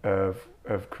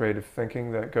of creative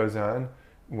thinking that goes on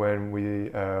when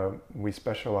we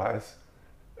specialize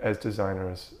as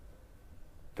designers.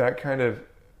 That kind of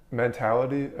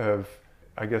mentality of,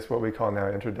 I guess, what we call now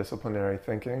interdisciplinary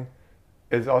thinking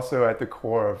is also at the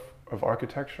core of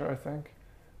architecture, I think.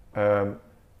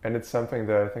 And it's something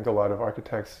that I think a lot of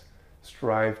architects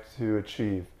strive to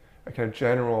achieve, a kind of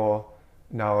general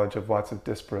knowledge of lots of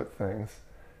disparate things.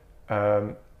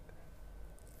 And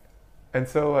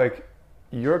so, like,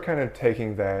 you're kind of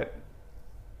taking that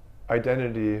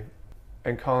identity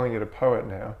and calling it a poet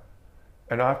now.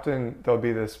 And often there'll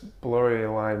be this blurry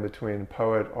line between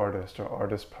poet-artist or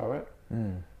artist-poet.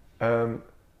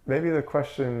 Maybe the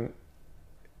question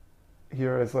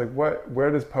here is like,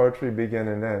 where does poetry begin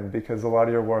and end? Because a lot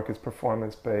of your work is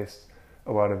performance-based,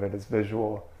 a lot of it is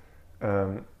visual,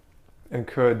 and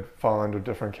could fall under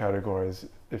different categories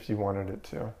if you wanted it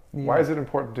to. Yeah. Why is it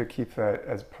important to keep that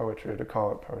as poetry, to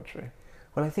call it poetry?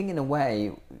 Well, I think in a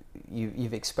way,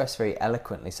 you've expressed very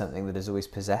eloquently something that has always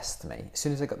possessed me. As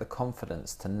soon as I got the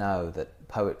confidence to know that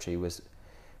poetry was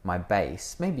my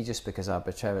base, maybe just because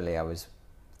arbitrarily it was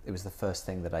the first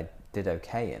thing that I did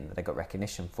okay in, that I got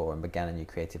recognition for and began a new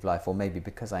creative life, or maybe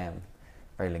because I am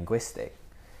very linguistic.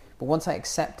 But once I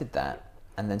accepted that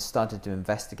and then started to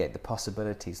investigate the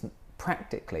possibilities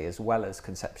practically as well as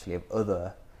conceptually of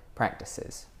other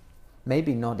practices,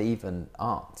 maybe not even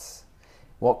arts,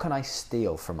 what can I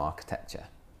steal from architecture?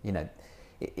 You know,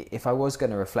 if I was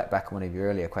going to reflect back on one of your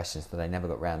earlier questions that I never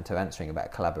got round to answering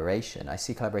about collaboration, I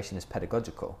see collaboration as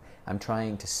pedagogical. I'm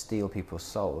trying to steal people's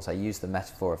souls. I use the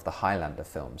metaphor of the Highlander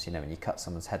films. You know, when you cut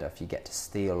someone's head off, you get to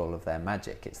steal all of their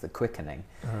magic. It's the quickening.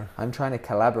 I'm trying to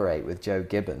collaborate with Jo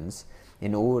Gibbons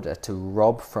in order to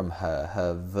rob from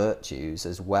her virtues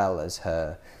as well as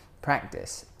her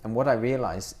practice. And what I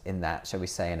realize in that, shall we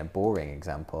say in a boring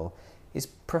example, is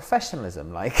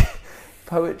professionalism. Like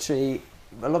poetry,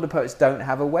 a lot of poets don't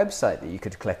have a website that you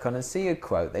could click on and see a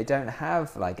quote. They don't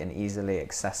have like an easily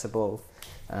accessible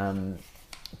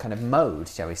kind of mode,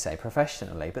 shall we say,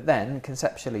 professionally. But then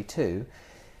conceptually too,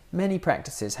 many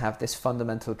practices have this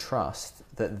fundamental trust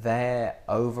that their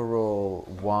overall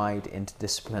wide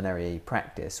interdisciplinary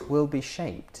practice will be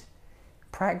shaped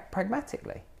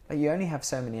pragmatically. Like you only have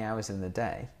so many hours in the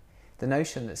day. The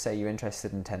notion that, say, you're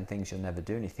interested in 10 things, you'll never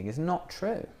do anything is not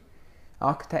true.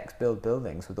 Architects build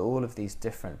buildings with all of these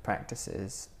different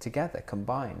practices together,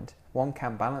 combined. One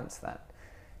can balance that.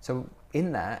 So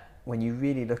in that, when you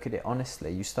really look at it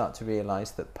honestly, you start to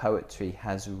realize that poetry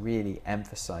has really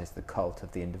emphasized the cult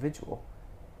of the individual.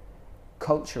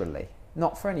 Culturally,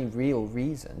 not for any real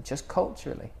reason, just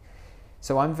culturally.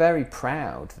 So I'm very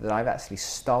proud that I've actually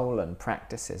stolen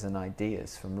practices and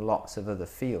ideas from lots of other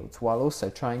fields, while also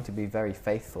trying to be very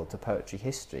faithful to poetry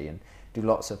history and do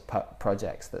lots of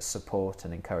projects that support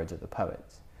and encourage other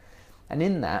poets. And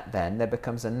in that, then, there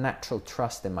becomes a natural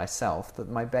trust in myself that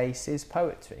my base is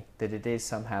poetry, that it is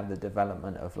somehow the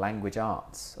development of language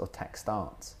arts or text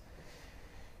arts.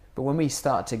 But when we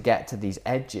start to get to these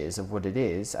edges of what it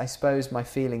is, I suppose my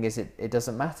feeling is it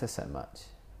doesn't matter so much.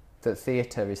 That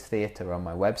theatre is theatre on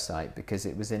my website because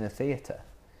it was in a theatre.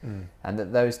 And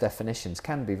that those definitions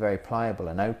can be very pliable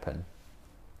and open.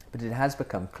 But it has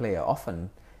become clear,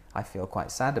 often I feel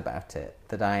quite sad about it,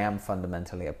 that I am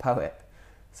fundamentally a poet.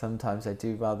 Sometimes I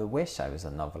do rather wish I was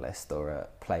a novelist or a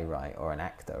playwright or an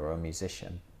actor or a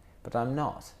musician, but I'm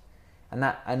not. And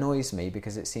that annoys me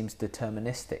because it seems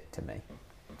deterministic to me.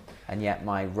 And yet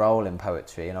my role in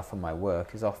poetry and often my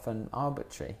work is often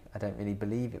arbitrary. I don't really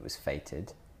believe it was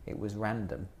fated. It was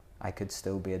random. I could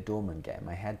still be a doorman getting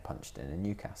my head punched in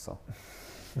Newcastle.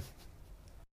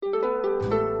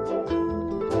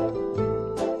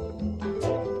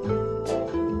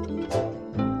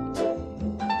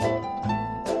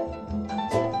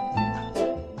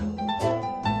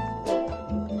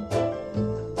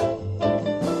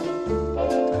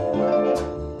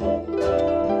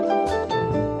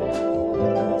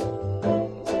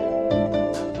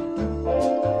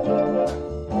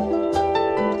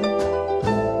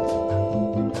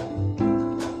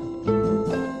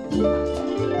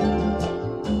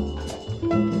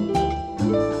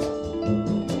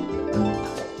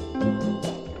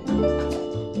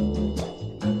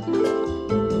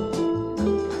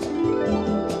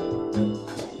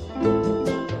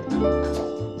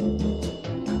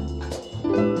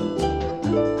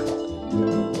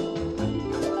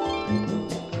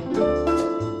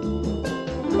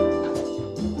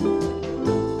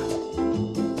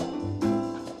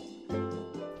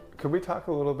 Could we talk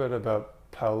a little bit about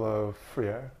Paulo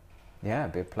Freire? Yeah,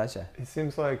 it'd be a pleasure. He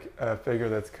seems like a figure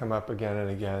that's come up again and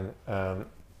again,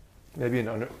 maybe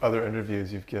in other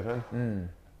interviews you've given,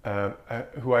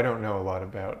 who I don't know a lot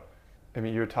about. I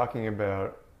mean, you're talking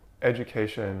about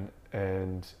education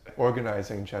and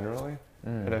organizing generally,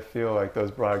 and I feel like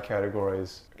those broad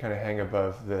categories kind of hang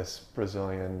above this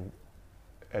Brazilian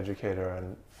educator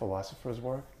and philosopher's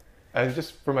work. And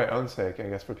just for my own sake, I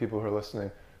guess for people who are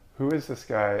listening, who is this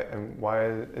guy and why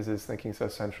is his thinking so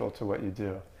central to what you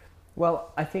do?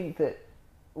 Well, I think that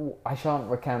I shan't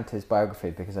recount his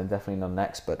biography because I'm definitely not an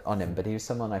expert on him, but he was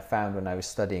someone I found when I was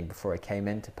studying before I came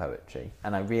into poetry,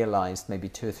 and I realised maybe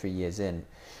 2 or 3 years in,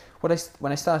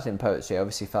 when I started in poetry, I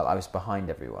obviously felt I was behind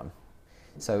everyone.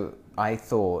 So I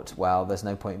thought, well, there's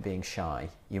no point being shy.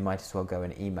 You might as well go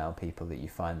and email people that you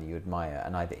find that you admire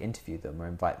and either interview them or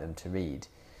invite them to read.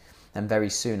 And very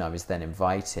soon I was then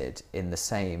invited in the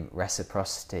same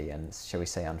reciprocity and, shall we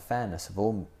say, unfairness of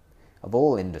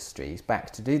all industries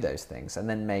back to do those things, and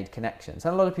then made connections.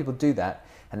 And a lot of people do that,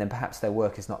 and then perhaps their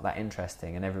work is not that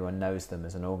interesting and everyone knows them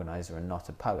as an organizer and not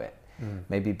a poet.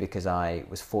 Maybe because I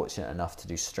was fortunate enough to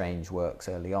do strange works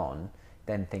early on,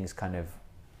 then things kind of,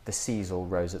 the seas all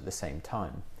rose at the same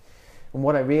time. And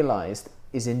what I realized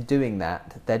is in doing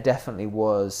that, there definitely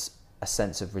was a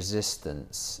sense of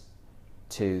resistance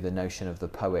to the notion of the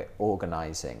poet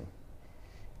organizing,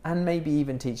 and maybe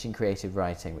even teaching creative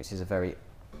writing, which is a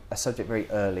subject very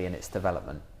early in its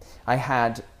development. I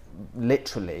had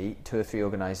literally 2 or 3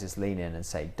 organizers lean in and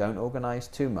say, don't organize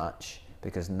too much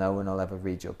because no one will ever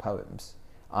read your poems,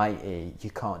 i.e.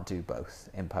 you can't do both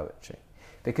in poetry.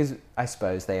 Because I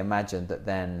suppose they imagine that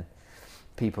then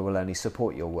people will only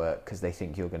support your work because they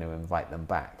think you're going to invite them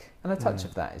back. And a touch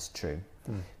of that is true.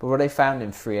 But what I found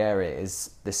in Freire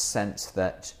is this sense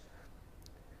that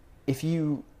if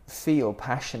you feel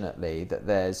passionately that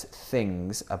there's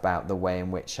things about the way in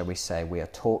which, shall we say, we are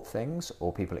taught things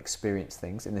or people experience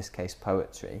things, in this case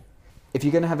poetry, if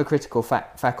you're going to have a critical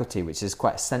faculty, which is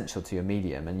quite essential to your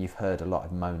medium, and you've heard a lot,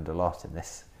 I've moaned a lot in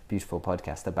this beautiful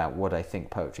podcast about what I think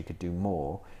poetry could do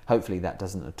more, hopefully that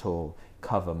doesn't at all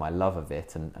cover my love of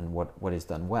it and what is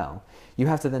done well, you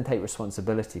have to then take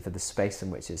responsibility for the space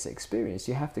in which it's experienced.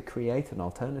 You have to create an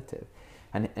alternative.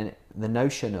 And the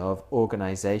notion of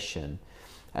organization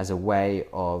as a way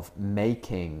of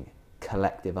making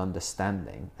collective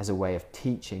understanding, as a way of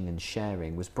teaching and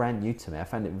sharing, was brand new to me. I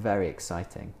found it very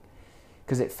exciting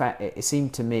because it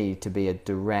seemed to me to be a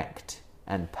direct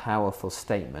and powerful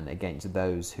statement against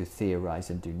those who theorize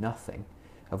and do nothing,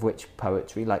 of which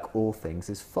poetry, like all things,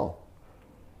 is full.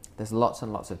 There's lots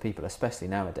and lots of people, especially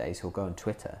nowadays, who'll go on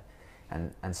Twitter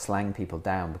and slang people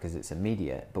down because it's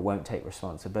immediate, but won't take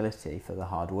responsibility for the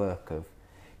hard work of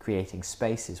creating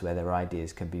spaces where their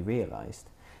ideas can be realized.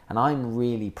 And I'm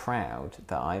really proud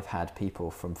that I've had people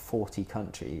from 40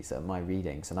 countries at my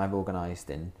readings, and I've organized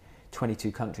in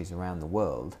 22 countries around the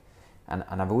world, and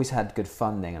I've always had good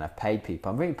funding and I've paid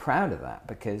people. I'm really proud of that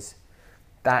because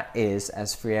that is,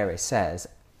 as Freire says,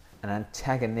 an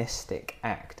antagonistic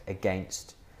act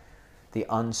against the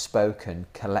unspoken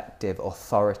collective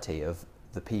authority of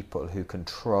the people who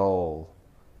control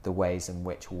the ways in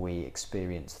which we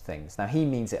experience things. Now, he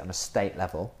means it on a state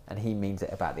level, and he means it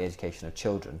about the education of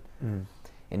children.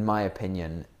 In my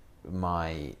opinion,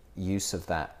 my use of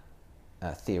that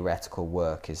theoretical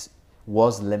work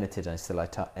was limited until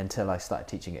I started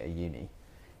teaching at a uni.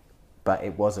 But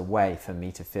it was a way for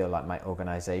me to feel like my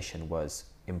organisation was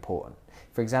important.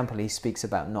 For example, he speaks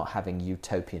about not having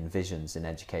utopian visions in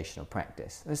educational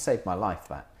practice. This saved my life,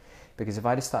 that. Because if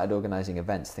I'd have started organising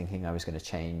events thinking I was going to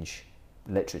change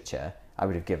literature, I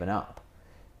would have given up.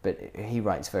 But he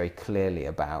writes very clearly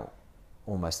about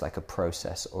almost like a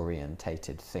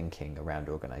process-orientated thinking around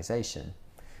organisation.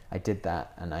 I did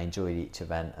that and I enjoyed each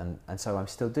event, and so I'm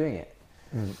still doing it.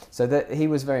 So that he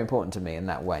was very important to me in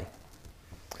that way.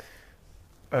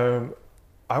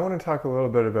 I want to talk a little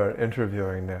bit about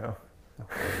interviewing now.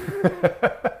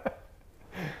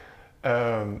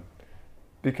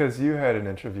 Because you had an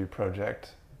interview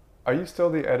project. Are you still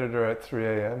the editor at 3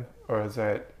 a.m. or is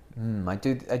that... I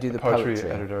do the poetry poetry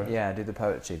editor? Yeah, I do the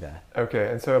poetry there. Okay,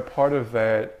 and so a part of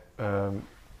that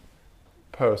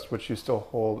post, which you still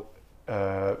hold,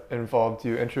 involved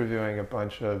you interviewing a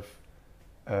bunch of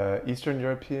Eastern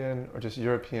European or just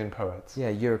European poets. Yeah,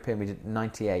 European. We did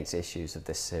 98 issues of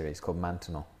this series called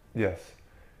Maintenant. Yes.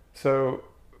 So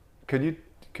could you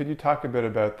talk a bit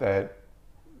about that,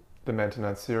 the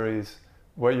Maintenant series,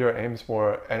 what your aims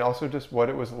were, and also just what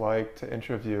it was like to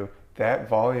interview that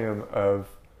volume of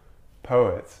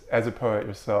poets as a poet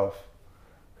yourself?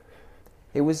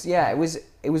 It was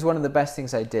one of the best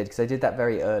things I did because I did that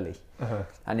very early.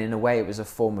 And in a way it was a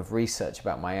form of research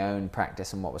about my own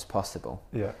practice and what was possible.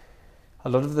 Yeah. A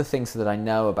lot of the things that I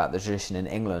know about the tradition in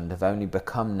England have only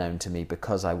become known to me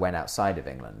because I went outside of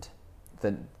England.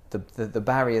 The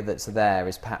barrier that's there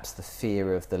is perhaps the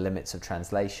fear of the limits of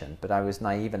translation, but I was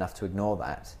naive enough to ignore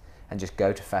that and just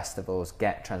go to festivals,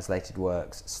 get translated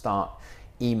works, start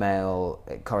email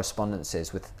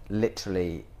correspondences with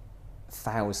literally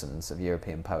thousands of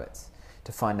European poets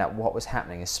to find out what was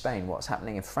happening in Spain, what's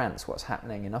happening in France, what's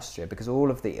happening in Austria, because all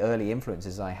of the early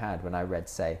influences I had when I read,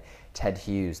 say, Ted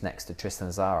Hughes next to Tristan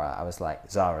Tzara, I was like,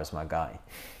 Tzara's my guy.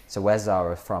 So where's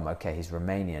Tzara from? Okay, he's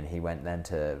Romanian, he went then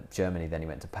to Germany, then he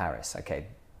went to Paris. Okay,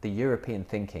 the European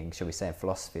thinking, shall we say, in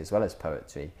philosophy as well as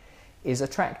poetry, is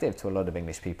attractive to a lot of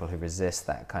English people who resist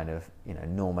that kind of,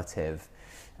 normative,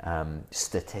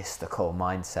 statistical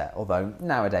mindset, although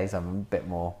nowadays I'm a bit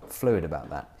more fluid about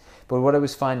that. But what I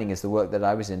was finding is the work that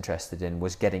I was interested in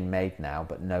was getting made now,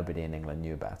 but nobody in England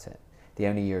knew about it. The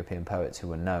only European poets who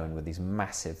were known were these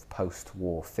massive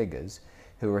post-war figures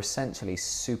who were essentially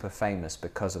super famous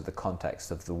because of the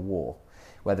context of the war,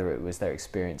 whether it was their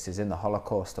experiences in the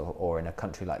Holocaust or in a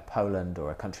country like Poland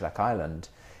or a country like Ireland.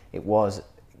 It was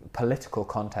political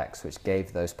context which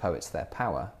gave those poets their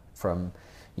power, from,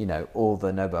 you know, all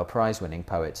the Nobel Prize winning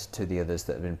poets to the others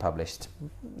that have been published,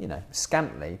 you know,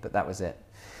 scantily, but that was it.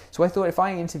 So I thought, if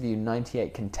I interview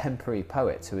 98 contemporary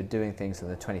poets who are doing things in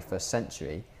the 21st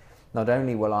century, not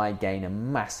only will I gain a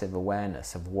massive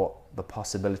awareness of what the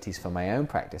possibilities for my own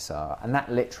practice are, and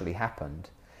that literally happened,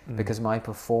 because my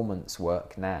performance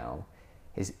work now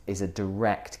is a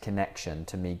direct connection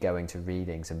to me going to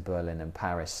readings in Berlin and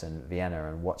Paris and Vienna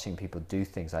and watching people do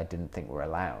things I didn't think were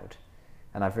allowed.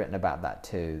 And I've written about that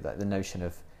too, like the notion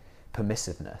of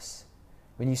permissiveness.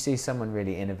 When you see someone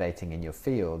really innovating in your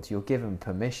field, you're given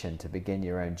permission to begin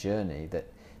your own journey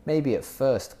that maybe at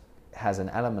first has an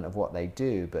element of what they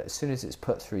do, but as soon as it's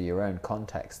put through your own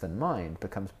context and mind,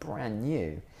 becomes brand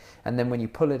new. And then when you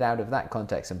pull it out of that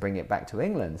context and bring it back to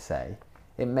England, say,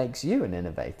 it makes you an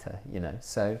innovator, you know.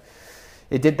 So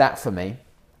it did that for me.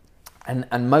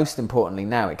 And most importantly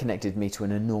now, it connected me to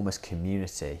an enormous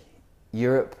community.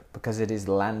 Europe, because it is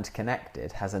land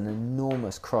connected, has an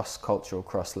enormous cross-cultural,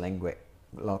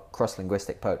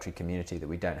 cross-linguistic poetry community that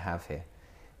we don't have here.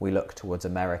 We look towards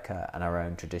America and our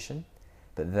own tradition,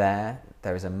 but there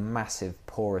is a massive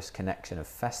porous connection of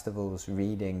festivals,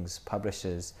 readings,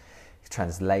 publishers,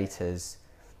 translators,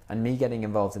 and me getting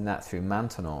involved in that through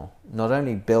Maintenon not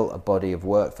only built a body of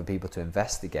work for people to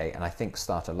investigate and I think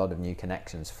start a lot of new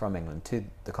connections from England to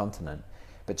the continent,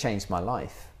 but changed my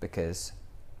life, because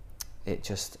it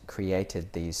just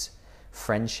created these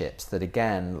friendships that,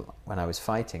 again, when I was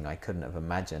fighting, I couldn't have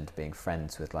imagined being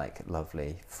friends with like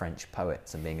lovely French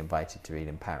poets and being invited to read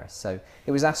in Paris. So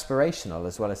it was aspirational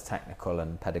as well as technical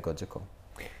and pedagogical.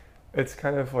 It's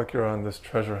kind of like you're on this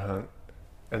treasure hunt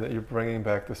and that you're bringing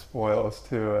back the spoils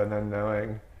to an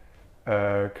unknowing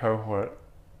cohort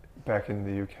back in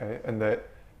the UK, and that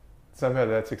somehow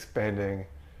that's expanding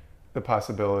the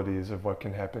possibilities of what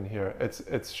can happen here.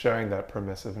 It's showing that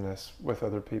permissiveness with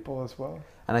other people as well.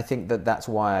 And I think that that's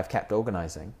why I've kept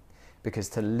organising, because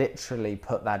to literally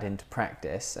put that into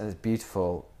practice, and it's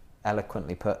beautiful,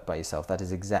 eloquently put by yourself, that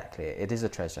is exactly it. It is a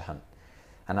treasure hunt.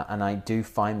 And I do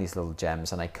find these little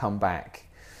gems, and I come back,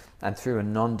 and through a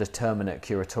non-determinate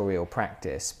curatorial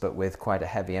practice, but with quite a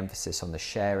heavy emphasis on the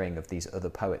sharing of these other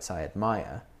poets I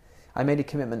admire, I made a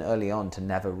commitment early on to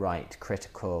never write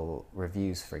critical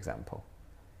reviews, for example.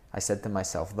 I said to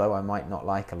myself, though I might not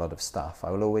like a lot of stuff, I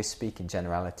will always speak in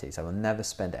generalities. I will never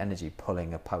spend energy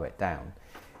pulling a poet down.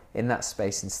 In that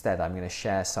space, instead, I'm going to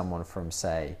share someone from,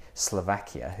 say,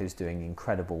 Slovakia who's doing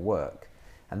incredible work,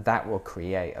 and that will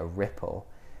create a ripple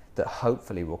that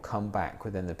hopefully will come back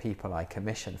within the people I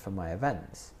commission for my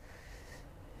events.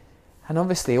 And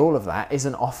obviously all of that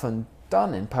isn't often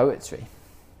done in poetry.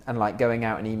 And like going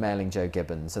out and emailing Joe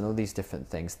Gibbons and all these different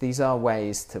things, these are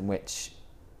ways to which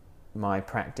my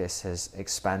practice has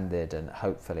expanded, and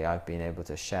hopefully I've been able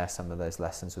to share some of those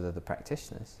lessons with other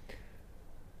practitioners.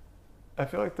 I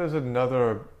feel like there's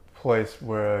another place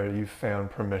where you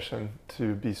found permission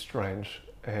to be strange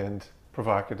and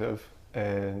provocative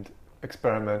and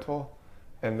experimental,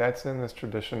 and that's in this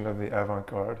tradition of the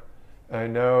avant-garde. And I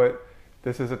know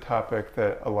this is a topic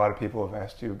that a lot of people have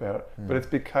asked you about, but it's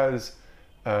because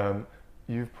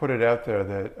you've put it out there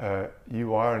that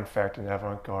you are in fact an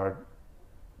avant-garde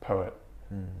poet.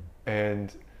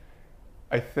 And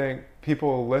I think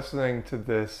people listening to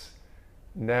this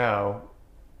now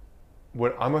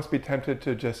would almost be tempted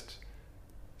to just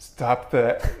stop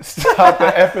the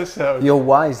episode. Your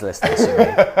wise listeners,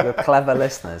 your clever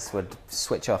listeners would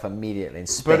switch off immediately and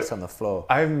spit on the floor.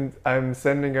 I'm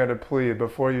sending out a plea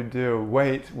before you do.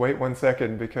 Wait 1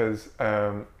 second, because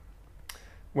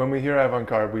when we hear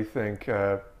avant-garde, we think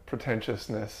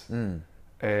pretentiousness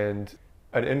and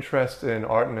an interest in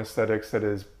art and aesthetics that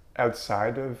is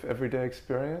outside of everyday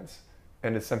experience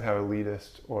and is somehow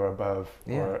elitist or above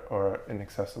or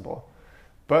inaccessible.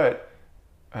 But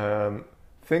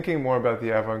thinking more about the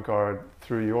avant-garde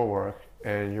through your work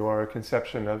and your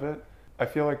conception of it, I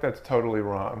feel like that's totally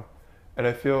wrong. And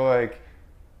I feel like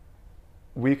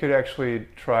we could actually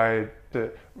try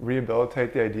to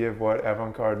rehabilitate the idea of what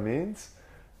avant-garde means,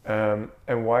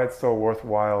 and why it's so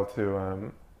worthwhile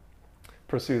to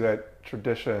pursue that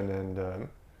tradition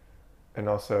and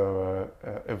also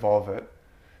evolve it.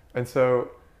 And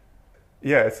so,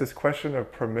 yeah, it's this question of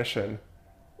permission,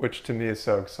 which to me is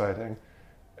so exciting,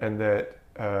 and that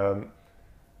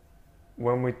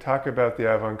when we talk about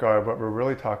the avant-garde, what we're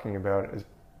really talking about is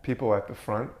people at the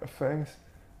front of things.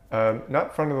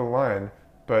 Not front of the line,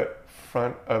 but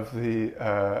front of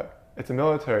the, it's a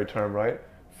military term, right?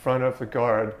 Front of the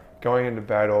guard, going into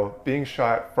battle, being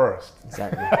shot first.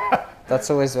 Exactly. That's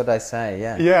always what I say,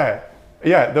 yeah.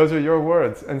 Yeah, those are your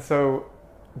words. And so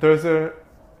there's an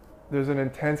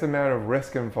intense amount of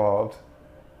risk involved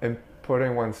in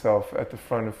putting oneself at the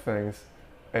front of things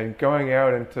and going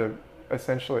out into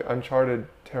essentially uncharted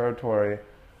territory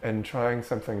and trying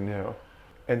something new.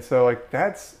 And so like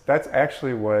that's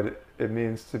actually what it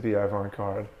means to be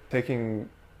avant-garde. Taking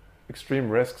extreme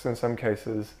risks in some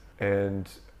cases and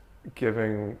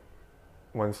giving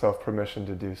oneself permission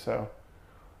to do so.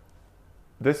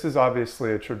 This is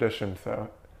obviously a tradition though.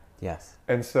 Yes.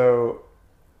 And so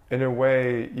in a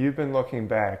way, you've been looking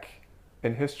back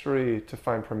in history to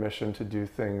find permission to do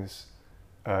things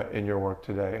in your work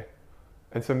today.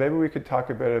 And so maybe we could talk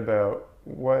a bit about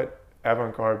what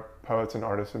avant-garde poets and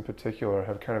artists in particular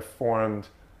have kind of formed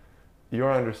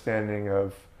your understanding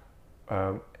of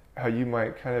how you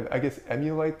might kind of, I guess,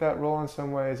 emulate that role in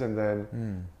some ways and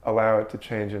then allow it to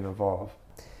change and evolve.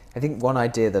 I think one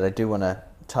idea that I do want to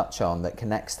touch on that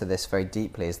connects to this very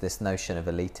deeply is this notion of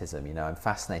elitism. You know, I'm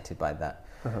fascinated by that.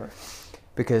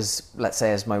 Because, let's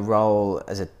say, as my role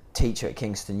as a teacher at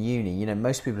Kingston Uni, you know,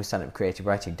 most people who stand up creative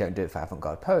writing don't do it for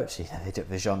avant-garde poetry. You know, they do it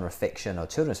for genre fiction or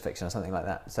children's fiction or something like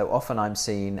that. So often I'm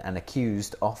seen and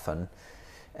accused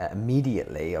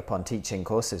immediately upon teaching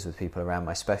courses with people around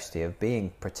my specialty of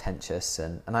being pretentious,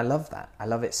 and I love that. I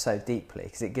love it so deeply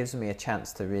because it gives me a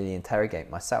chance to really interrogate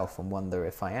myself and wonder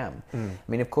if I am. I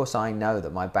mean, of course, I know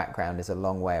that my background is a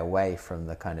long way away from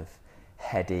the kind of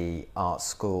heady art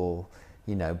school,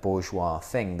 you know, bourgeois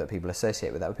thing that people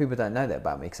associate with that. But people don't know that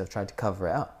about me because I've tried to cover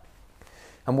it up.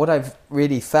 And what I've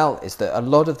really felt is that a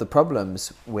lot of the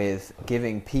problems with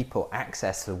giving people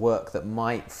access to work that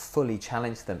might fully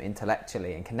challenge them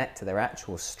intellectually and connect to their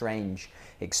actual strange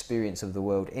experience of the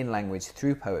world in language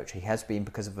through poetry has been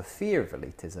because of a fear of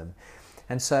elitism.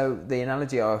 And so the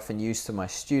analogy I often use to my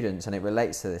students, and it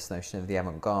relates to this notion of the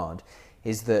avant-garde,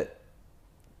 is that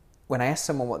when I ask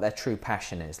someone what their true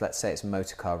passion is, let's say it's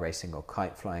motor car racing or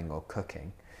kite flying or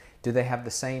cooking, do they have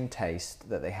the same taste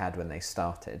that they had when they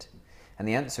started? And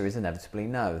the answer is inevitably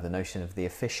no, the notion of the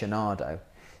aficionado.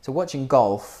 So watching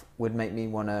golf would make me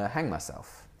want to hang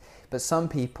myself. But some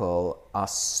people are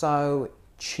so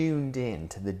tuned in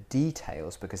to the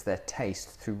details because their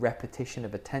taste through repetition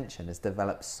of attention has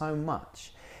developed so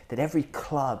much that every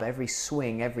club, every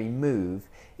swing, every move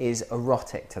is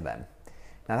erotic to them.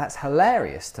 Now that's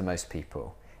hilarious to most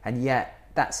people, and yet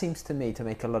that seems to me to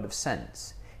make a lot of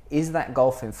sense. Is that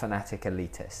golfing fanatic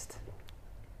elitist?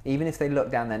 Even if they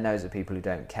look down their nose at people who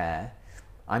don't care,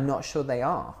 I'm not sure they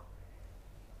are.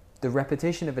 The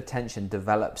repetition of attention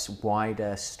develops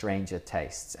wider, stranger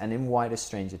tastes, and in wider,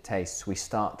 stranger tastes we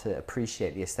start to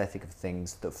appreciate the aesthetic of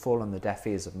things that fall on the deaf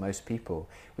ears of most people,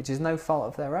 which is no fault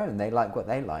of their own. They like what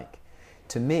they like.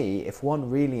 To me, if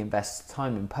one really invests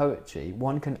time in poetry,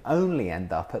 one can only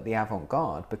end up at the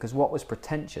avant-garde, because what was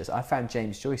pretentious, I found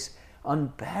James Joyce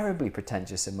unbearably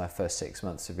pretentious in my first 6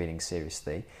 months of reading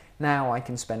seriously. Now I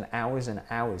can spend hours and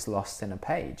hours lost in a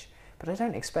page, but I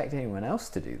don't expect anyone else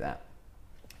to do that.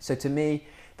 So to me,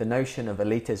 the notion of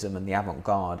elitism and the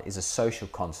avant-garde is a social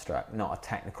construct, not a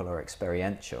technical or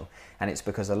experiential. And it's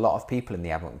because a lot of people in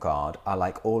the avant-garde are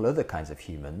like all other kinds of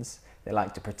humans. They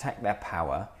like to protect their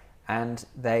power, and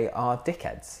they are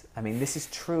dickheads. I mean, this is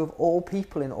true of all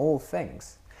people in all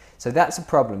things. So that's a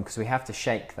problem because we have to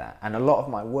shake that. And a lot of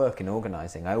my work in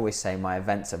organising, I always say my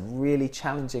events are really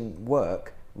challenging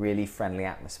work, really friendly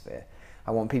atmosphere.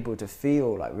 I want people to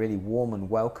feel like really warm and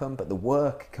welcome, but the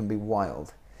work can be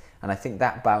wild. And I think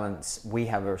that balance, we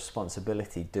have a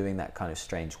responsibility doing that kind of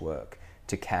strange work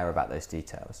to care about those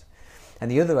details. And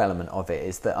the other element of it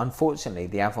is that unfortunately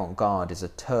the avant-garde is a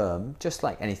term, just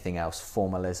like anything else,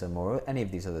 formalism or any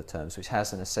of these other terms, which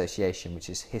has an association which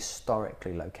is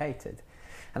historically located.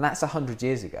 And that's 100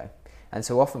 years ago. And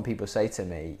so often people say to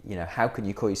me, you know, how can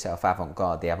you call yourself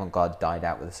avant-garde? The avant-garde died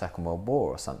out with the Second World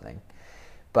War or something.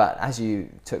 But as you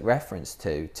took reference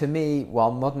to me,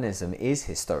 while modernism is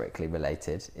historically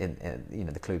related, in you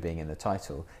know, the clue being in the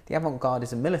title, the avant-garde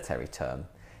is a military term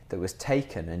that was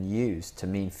taken and used to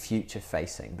mean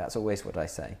future-facing. That's always what I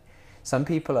say. Some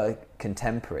people are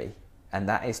contemporary, and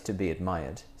that is to be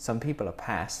admired. Some people are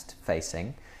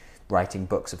past-facing, writing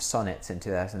books of sonnets in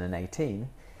 2018,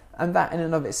 and that in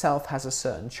and of itself has a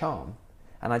certain charm.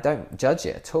 And I don't judge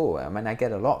it at all. I mean, I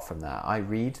get a lot from that.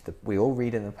 We all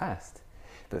read in the past.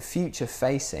 But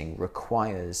future-facing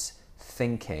requires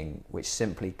thinking which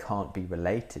simply can't be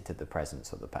related to the present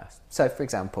or the past. So, for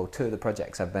example, two of the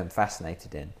projects I've been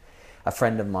fascinated in, a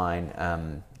friend of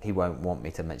mine, he won't want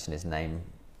me to mention his name,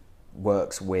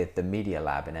 works with the Media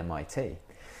Lab in MIT.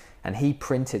 And he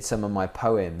printed some of my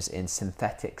poems in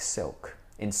synthetic silk,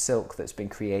 in silk that's been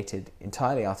created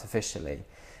entirely artificially,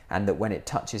 and that when it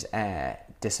touches air,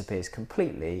 disappears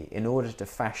completely, in order to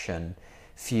fashion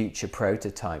future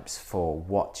prototypes for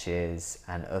watches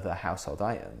and other household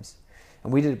items.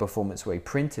 And we did a performance where he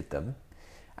printed them,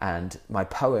 and my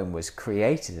poem was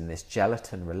created in this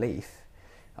gelatin relief.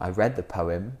 I read the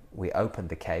poem, we opened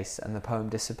the case, and the poem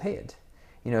disappeared.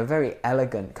 You know, a very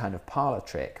elegant kind of parlor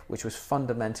trick, which was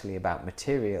fundamentally about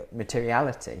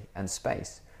materiality and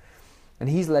space. And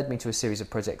he's led me to a series of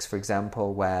projects, for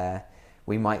example, where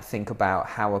we might think about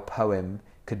how a poem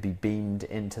could be beamed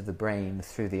into the brain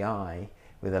through the eye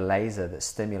with a laser that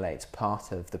stimulates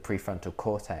part of the prefrontal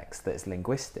cortex that's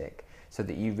linguistic, so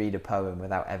that you read a poem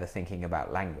without ever thinking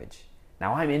about language.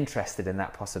 Now, I'm interested in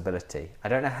that possibility. I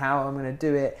don't know how I'm going to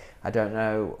do it. I don't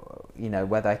know,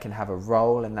 whether I can have a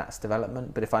role in that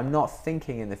development. But if I'm not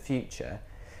thinking in the future,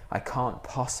 I can't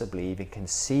possibly even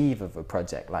conceive of a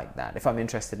project like that. If I'm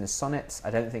interested in sonnets, I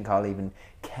don't think I'll even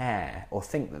care or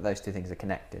think that those two things are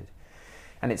connected.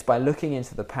 And it's by looking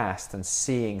into the past and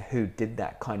seeing who did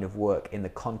that kind of work in the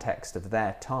context of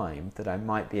their time that I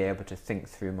might be able to think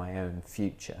through my own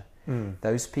future.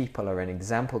 Those people are an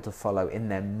example to follow in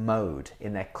their mode,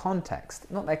 in their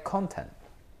context, not their content.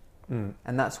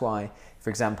 And that's why, for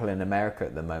example, in America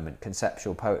at the moment,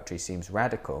 conceptual poetry seems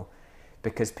radical,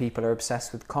 because people are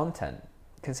obsessed with content.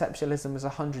 Conceptualism was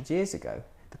 100 years ago.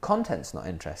 The content's not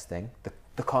interesting,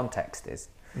 the context is.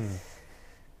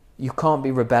 You can't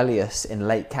be rebellious in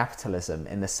late capitalism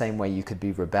in the same way you could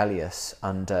be rebellious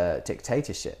under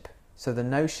dictatorship. So the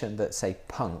notion that, say,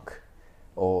 punk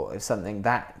or something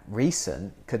that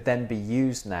recent could then be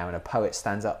used now, and a poet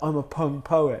stands up, I'm a punk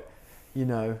poet,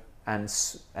 and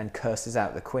curses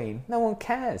out the Queen. No one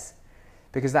cares,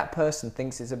 because that person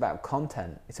thinks it's about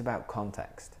content, it's about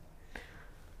context.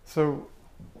 So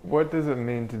what does it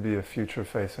mean to be a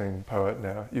future-facing poet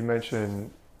now? You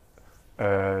mentioned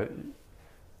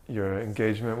your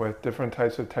engagement with different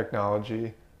types of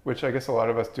technology, which I guess a lot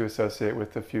of us do associate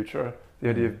with the future.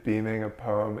 The idea of beaming a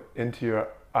poem into your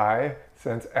eye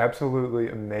sounds absolutely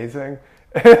amazing,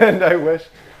 and I wish,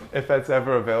 if that's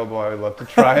ever available, I would love to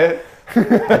try it.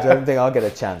 I don't think I'll get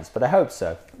a chance, but I hope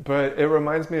so. But it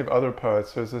reminds me of other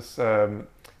poets. There's this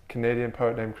Canadian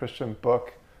poet named Christian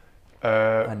Book.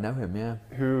 I know him, yeah.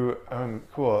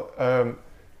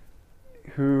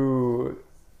 Who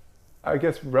I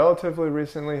guess relatively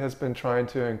recently has been trying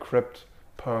to encrypt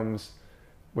poems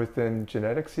within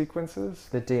genetic sequences.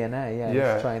 The DNA,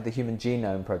 yeah. He's trying the Human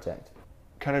Genome Project.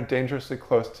 Kind of dangerously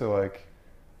close to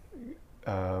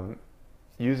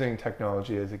using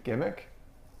technology as a gimmick.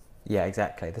 Yeah,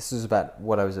 exactly. This is about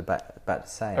what I was about to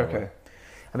say. Okay.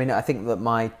 I mean, I think that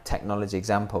my technology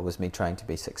example was me trying to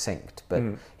be succinct, but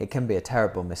it can be a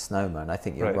terrible misnomer, and I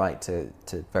think you're right to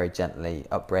very gently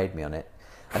upbraid me on it.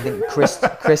 I think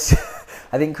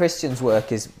I think Christian's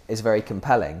work is very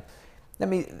compelling.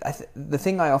 The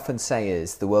thing I often say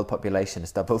is the world population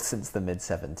has doubled since the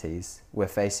mid-70s. We're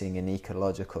facing an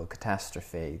ecological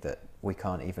catastrophe that we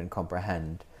can't even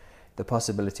comprehend. The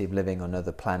possibility of living on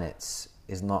other planets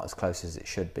is not as close as it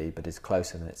should be, but is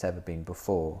closer than it's ever been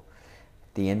before.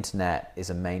 The internet is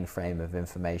a mainframe of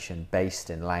information based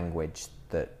in language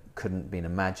that couldn't have been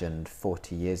imagined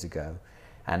 40 years ago,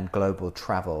 and global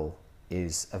travel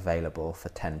is available for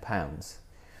 £10.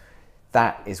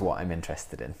 That is what I'm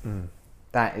interested in.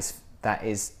 That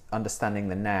is understanding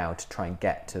the now to try and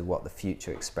get to what the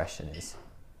future expression is.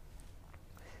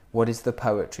 What is the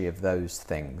poetry of those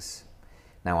things?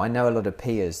 Now, I know a lot of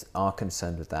peers are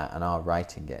concerned with that and are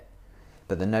writing it,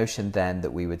 but the notion then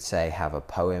that we would say have a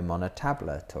poem on a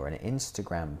tablet or an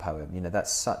Instagram poem,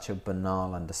 that's such a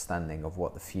banal understanding of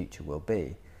what the future will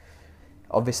be.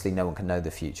 Obviously, no one can know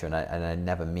the future, and I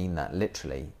never mean that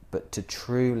literally, but to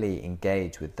truly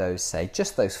engage with those, say,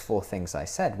 just those 4 things I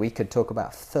said, we could talk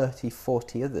about 30,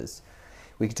 40 others.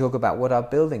 We could talk about what our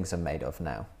buildings are made of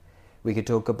now. We could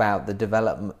talk about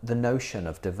the notion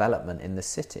of development in the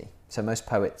city. So most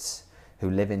poets who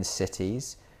live in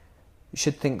cities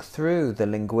should think through the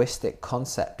linguistic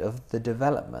concept of the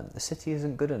development. The city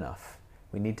isn't good enough.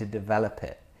 We need to develop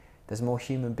it. There's more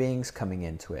human beings coming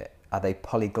into it. Are they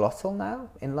polyglottal now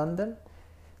in London?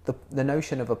 The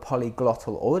notion of a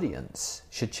polyglottal audience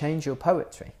should change your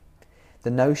poetry. The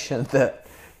notion that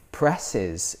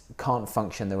presses can't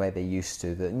function the way they used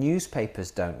to, that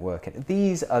newspapers don't work.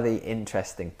 These are the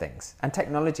interesting things. And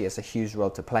technology has a huge role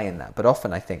to play in that. But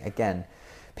often I think, again,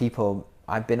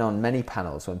 I've been on many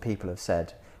panels when people have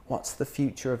said, what's the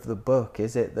future of the book?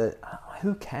 Is it that,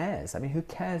 who cares? I mean, who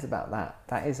cares about that?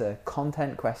 That is a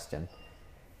content question.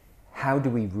 How do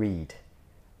we read?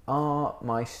 Are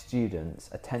my students'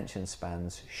 attention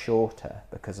spans shorter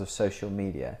because of social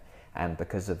media and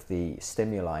because of the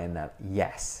stimuli in that?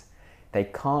 Yes. They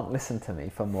can't listen to me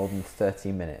for more than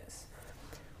 30 minutes.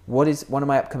 One of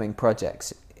my upcoming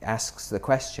projects asks the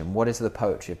question, what is the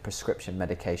poetry of prescription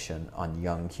medication on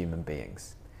young human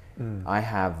beings? I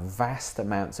have vast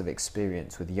amounts of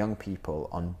experience with young people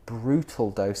on brutal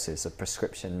doses of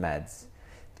prescription meds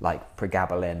like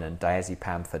pregabalin and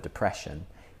diazepam for depression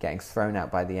getting thrown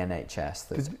out by the NHS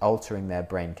that's altering their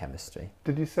brain chemistry.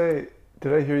 Did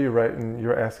I hear you right? And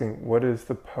you're asking, what is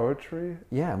the poetry?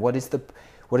 Yeah, what is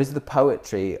the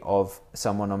poetry of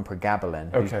someone on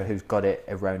pregabalin who's got it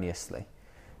erroneously?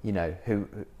 You know,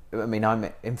 I'm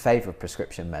in favour of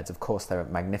prescription meds. Of course, they're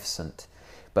magnificent.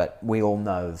 But we all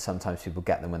know sometimes people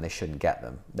get them when they shouldn't get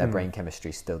them. Their brain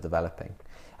chemistry is still developing.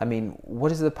 I mean, what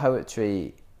is the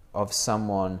poetry of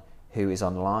someone who is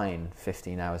online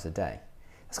 15 hours a day?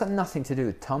 It's got nothing to do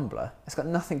with Tumblr. It's got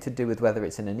nothing to do with whether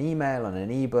it's in an email, on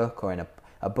an ebook, or in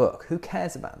a book. Who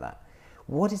cares about that?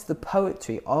 What is the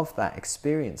poetry of that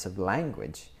experience of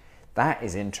language? That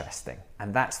is interesting,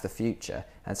 and that's the future.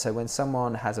 And so when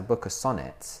someone has a book of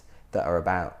sonnets that are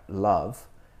about love,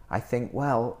 I think,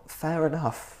 well, fair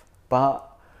enough,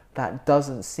 but that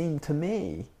doesn't seem to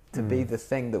me to be the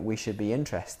thing that we should be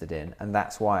interested in. And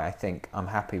that's why I think I'm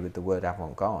happy with the word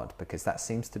avant-garde, because that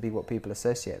seems to be what people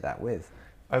associate that with.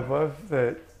 I love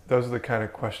that those are the kind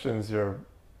of questions you're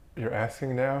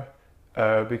asking now,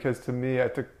 because to me,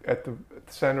 at the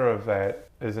center of that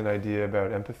is an idea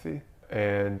about empathy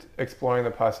and exploring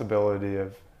the possibility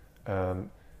of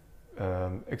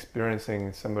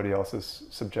experiencing somebody else's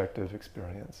subjective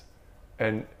experience.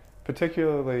 And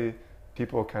particularly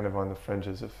people kind of on the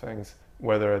fringes of things,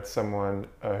 whether it's someone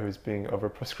who's being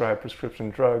overprescribed prescription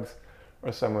drugs,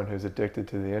 or someone who's addicted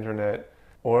to the internet,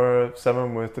 or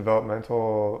someone with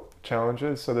developmental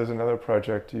challenges. So there's another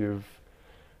project you've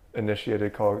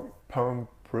initiated called Poem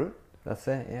Brut. That's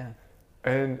it, yeah.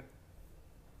 And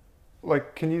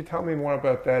can you tell me more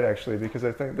about that actually? Because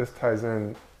I think this ties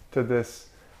in to this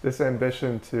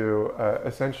ambition to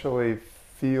essentially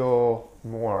feel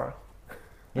more.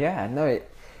 Yeah, no,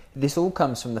 this all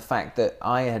comes from the fact that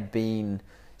I had been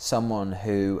someone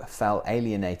who felt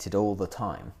alienated all the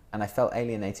time. And I felt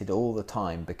alienated all the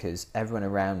time because everyone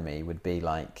around me would be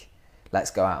like, let's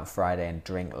go out on Friday and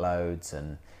drink loads,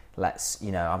 and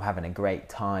I'm having a great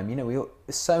time.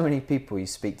 There's so many people you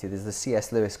speak to. There's the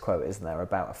C.S. Lewis quote, isn't there,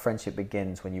 about a friendship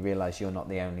begins when you realise you're not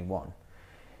the only one.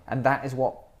 And that is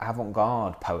what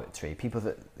avant-garde poetry, people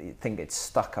that think it's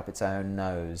stuck up its own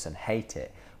nose and hate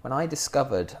it. When I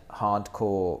discovered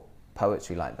hardcore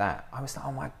poetry like that, I was like,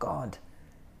 oh my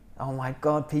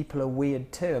God, people are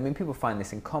weird too. I mean, people find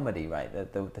this in comedy, right?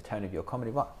 The tone of your comedy.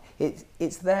 Well,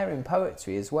 it's there in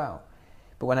poetry as well.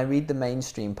 But when I read the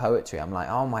mainstream poetry, I'm like,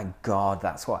 oh my God,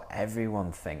 that's what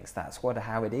everyone thinks. That's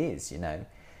how it is,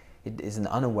 It isn't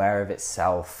unaware of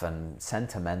itself and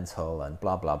sentimental and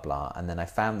blah, blah, blah. And then I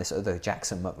found this other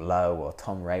Jackson McLowe or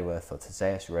Tom Rayworth or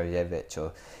Tadeusz Rojewicz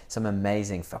or some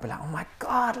amazing... I'd be like, oh my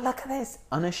God, look at this.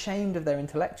 Unashamed of their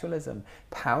intellectualism,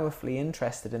 powerfully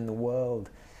interested in the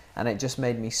world. And it just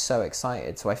made me so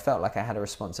excited. So I felt like I had a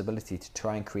responsibility to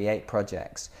try and create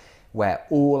projects where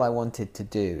all I wanted to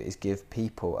do is give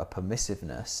people a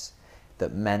permissiveness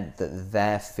that meant that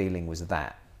their feeling was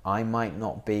that. I might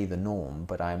not be the norm,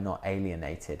 but I'm not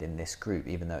alienated in this group,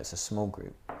 even though it's a small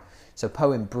group. So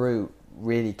Poem Brut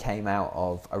really came out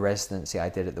of a residency I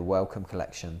did at the Wellcome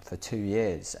Collection for 2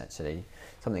 years, actually,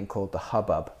 something called The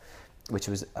Hubbub, which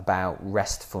was about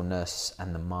restfulness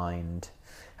and the mind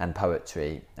and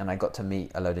poetry. And I got to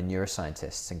meet a load of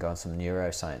neuroscientists and go on some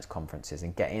neuroscience conferences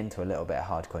and get into a little bit of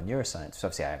hardcore neuroscience. So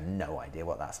obviously I have no idea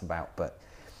what that's about, but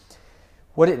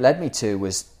what it led me to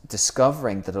was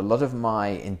discovering that a lot of my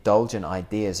indulgent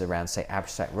ideas around, say,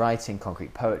 abstract writing,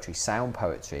 concrete poetry, sound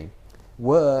poetry,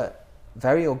 were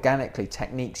very organically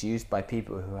techniques used by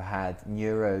people who had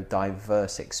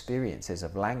neurodiverse experiences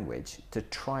of language to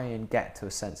try and get to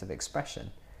a sense of expression.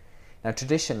 Now,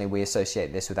 traditionally, we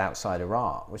associate this with outsider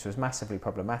art, which was massively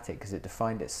problematic because it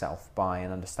defined itself by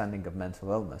an understanding of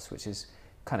mental illness, which is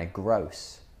kind of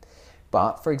gross.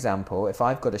 But, for example, if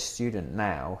I've got a student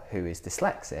now who is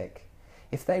dyslexic,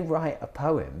 if they write a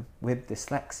poem with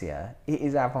dyslexia, it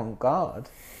is avant-garde.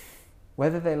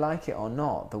 whether they like it or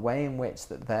not, the way in which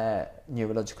that their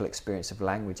neurological experience of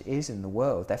language is in the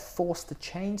world, they're forced to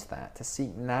change that, to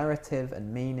seek narrative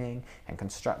and meaning and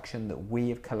construction that we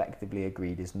have collectively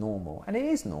agreed is normal. And it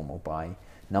is normal by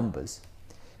numbers.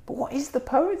 But what is the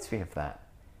poetry of that?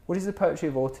 What is the poetry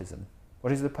of autism?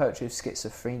 What is the poetry of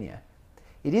schizophrenia?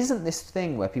 It isn't this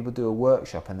thing where people do a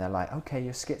workshop and they're like, okay,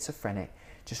 you're schizophrenic,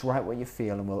 just write what you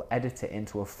feel and we'll edit it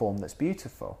into a form that's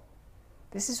beautiful.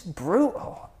 This is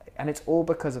brutal. And it's all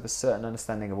because of a certain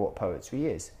understanding of what poetry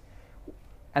is.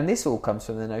 And this all comes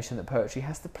from the notion that poetry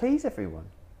has to please everyone.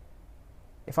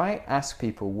 If I ask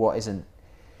people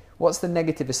what's the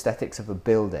negative aesthetics of a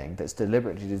building that's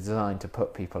deliberately designed to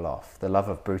put people off? The love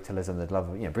of brutalism, the love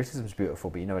of, brutalism is beautiful,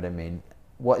 but you know what I mean.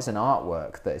 What is an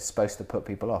artwork that is supposed to put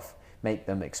people off, make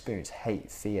them experience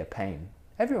hate, fear, pain?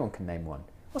 Everyone can name one.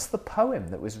 What's the poem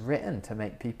that was written to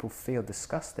make people feel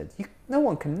disgusted? No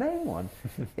one can name one.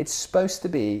 It's supposed to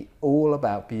be all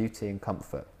about beauty and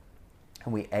comfort.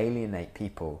 And we alienate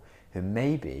people who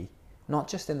maybe, not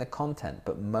just in the content,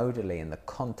 but modally in the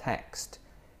context,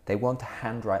 they want to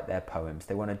handwrite their poems.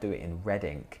 They want to do it in red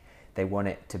ink. They want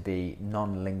it to be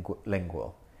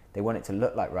non-lingual. They want it to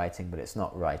look like writing, but it's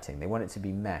not writing. They want it to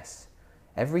be mess.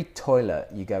 Every toilet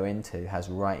you go into has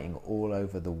writing all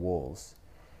over the walls.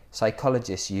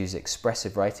 Psychologists use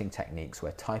expressive writing techniques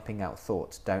where typing out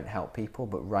thoughts don't help people,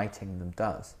 but writing them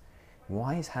does.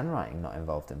 Why is handwriting not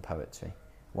involved in poetry?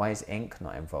 Why is ink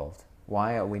not involved?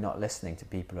 Why are we not listening to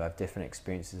people who have different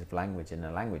experiences of language in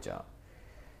a language art?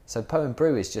 So Poem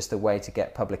Brew is just a way to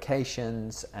get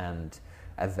publications and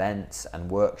events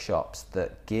and workshops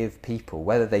that give people,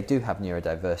 whether they do have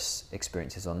neurodiverse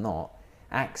experiences or not,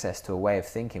 access to a way of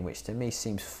thinking which to me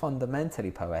seems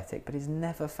fundamentally poetic, but is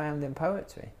never found in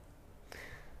poetry.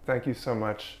 Thank you so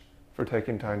much for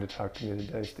taking time to talk to me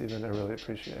today, Stephen. I really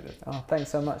appreciate it. Oh,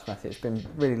 thanks so much, Matthew. It's been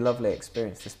a really lovely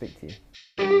experience to speak to you.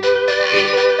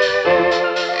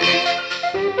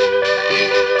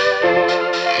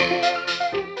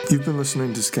 You've been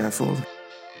listening to Scaffold.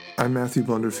 I'm Matthew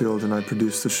Blunderfield and I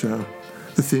produce the show.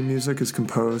 The theme music is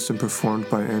composed and performed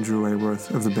by Andrew Ayworth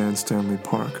of the band Stanley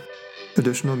Park.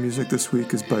 Additional music this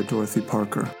week is by Dorothy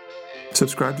Parker.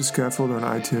 Subscribe to Scaffold on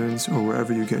iTunes or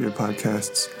wherever you get your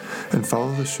podcasts, and follow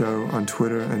the show on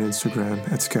Twitter and Instagram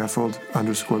at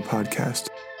 @scaffold_podcast.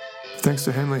 Thanks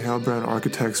to Henley Hellbrand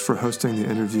Architects for hosting the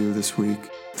interview this week.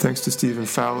 Thanks to Stephen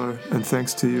Fowler, and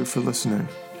thanks to you for listening.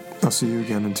 I'll see you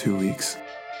again in 2 weeks.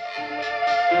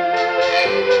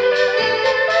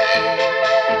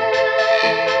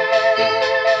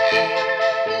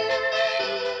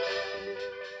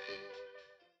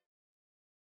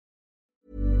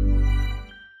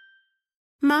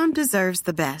 Mom deserves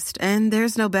the best, and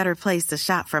there's no better place to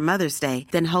shop for Mother's Day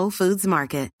than Whole Foods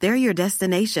Market. They're your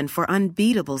destination for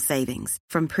unbeatable savings,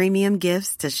 from premium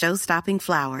gifts to show-stopping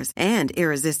flowers and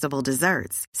irresistible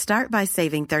desserts. Start by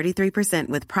saving 33%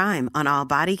 with Prime on all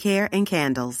body care and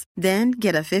candles. Then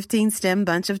get a 15-stem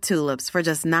bunch of tulips for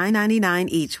just $9.99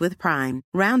 each with Prime.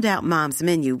 Round out Mom's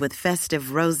menu with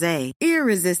festive rosé,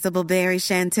 irresistible berry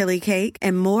chantilly cake,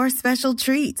 and more special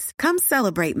treats. Come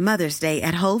celebrate Mother's Day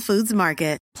at Whole Foods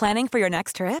Market. Planning for your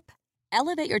next trip?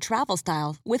 Elevate your travel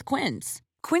style with Quince.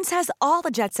 Quince has all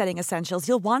the jet-setting essentials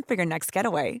you'll want for your next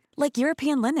getaway, like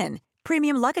European linen,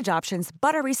 premium luggage options,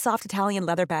 buttery soft Italian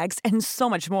leather bags, and so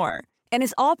much more. And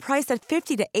is all priced at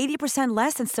 50 to 80%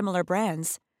 less than similar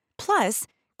brands. Plus,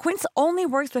 Quince only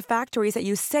works with factories that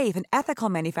use safe and ethical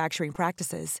manufacturing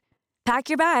practices. Pack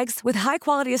your bags with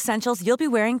high-quality essentials you'll be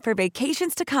wearing for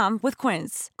vacations to come with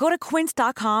Quince. Go to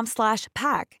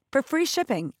quince.com/pack for free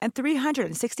shipping and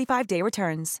 365-day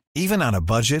returns. Even on a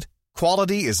budget,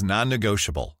 quality is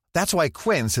non-negotiable. That's why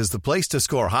Quince is the place to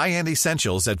score high-end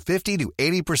essentials at 50 to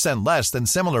 80% less than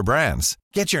similar brands.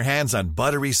 Get your hands on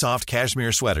buttery soft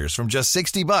cashmere sweaters from just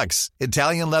 $60,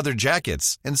 Italian leather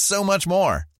jackets, and so much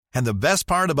more. And the best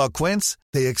part about Quince,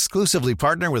 they exclusively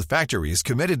partner with factories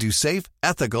committed to safe,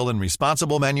 ethical, and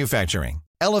responsible manufacturing.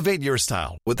 Elevate your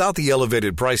style without the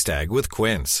elevated price tag with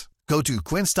Quince. Go to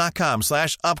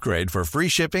quince.com/upgrade for free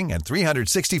shipping and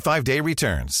 365-day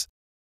returns.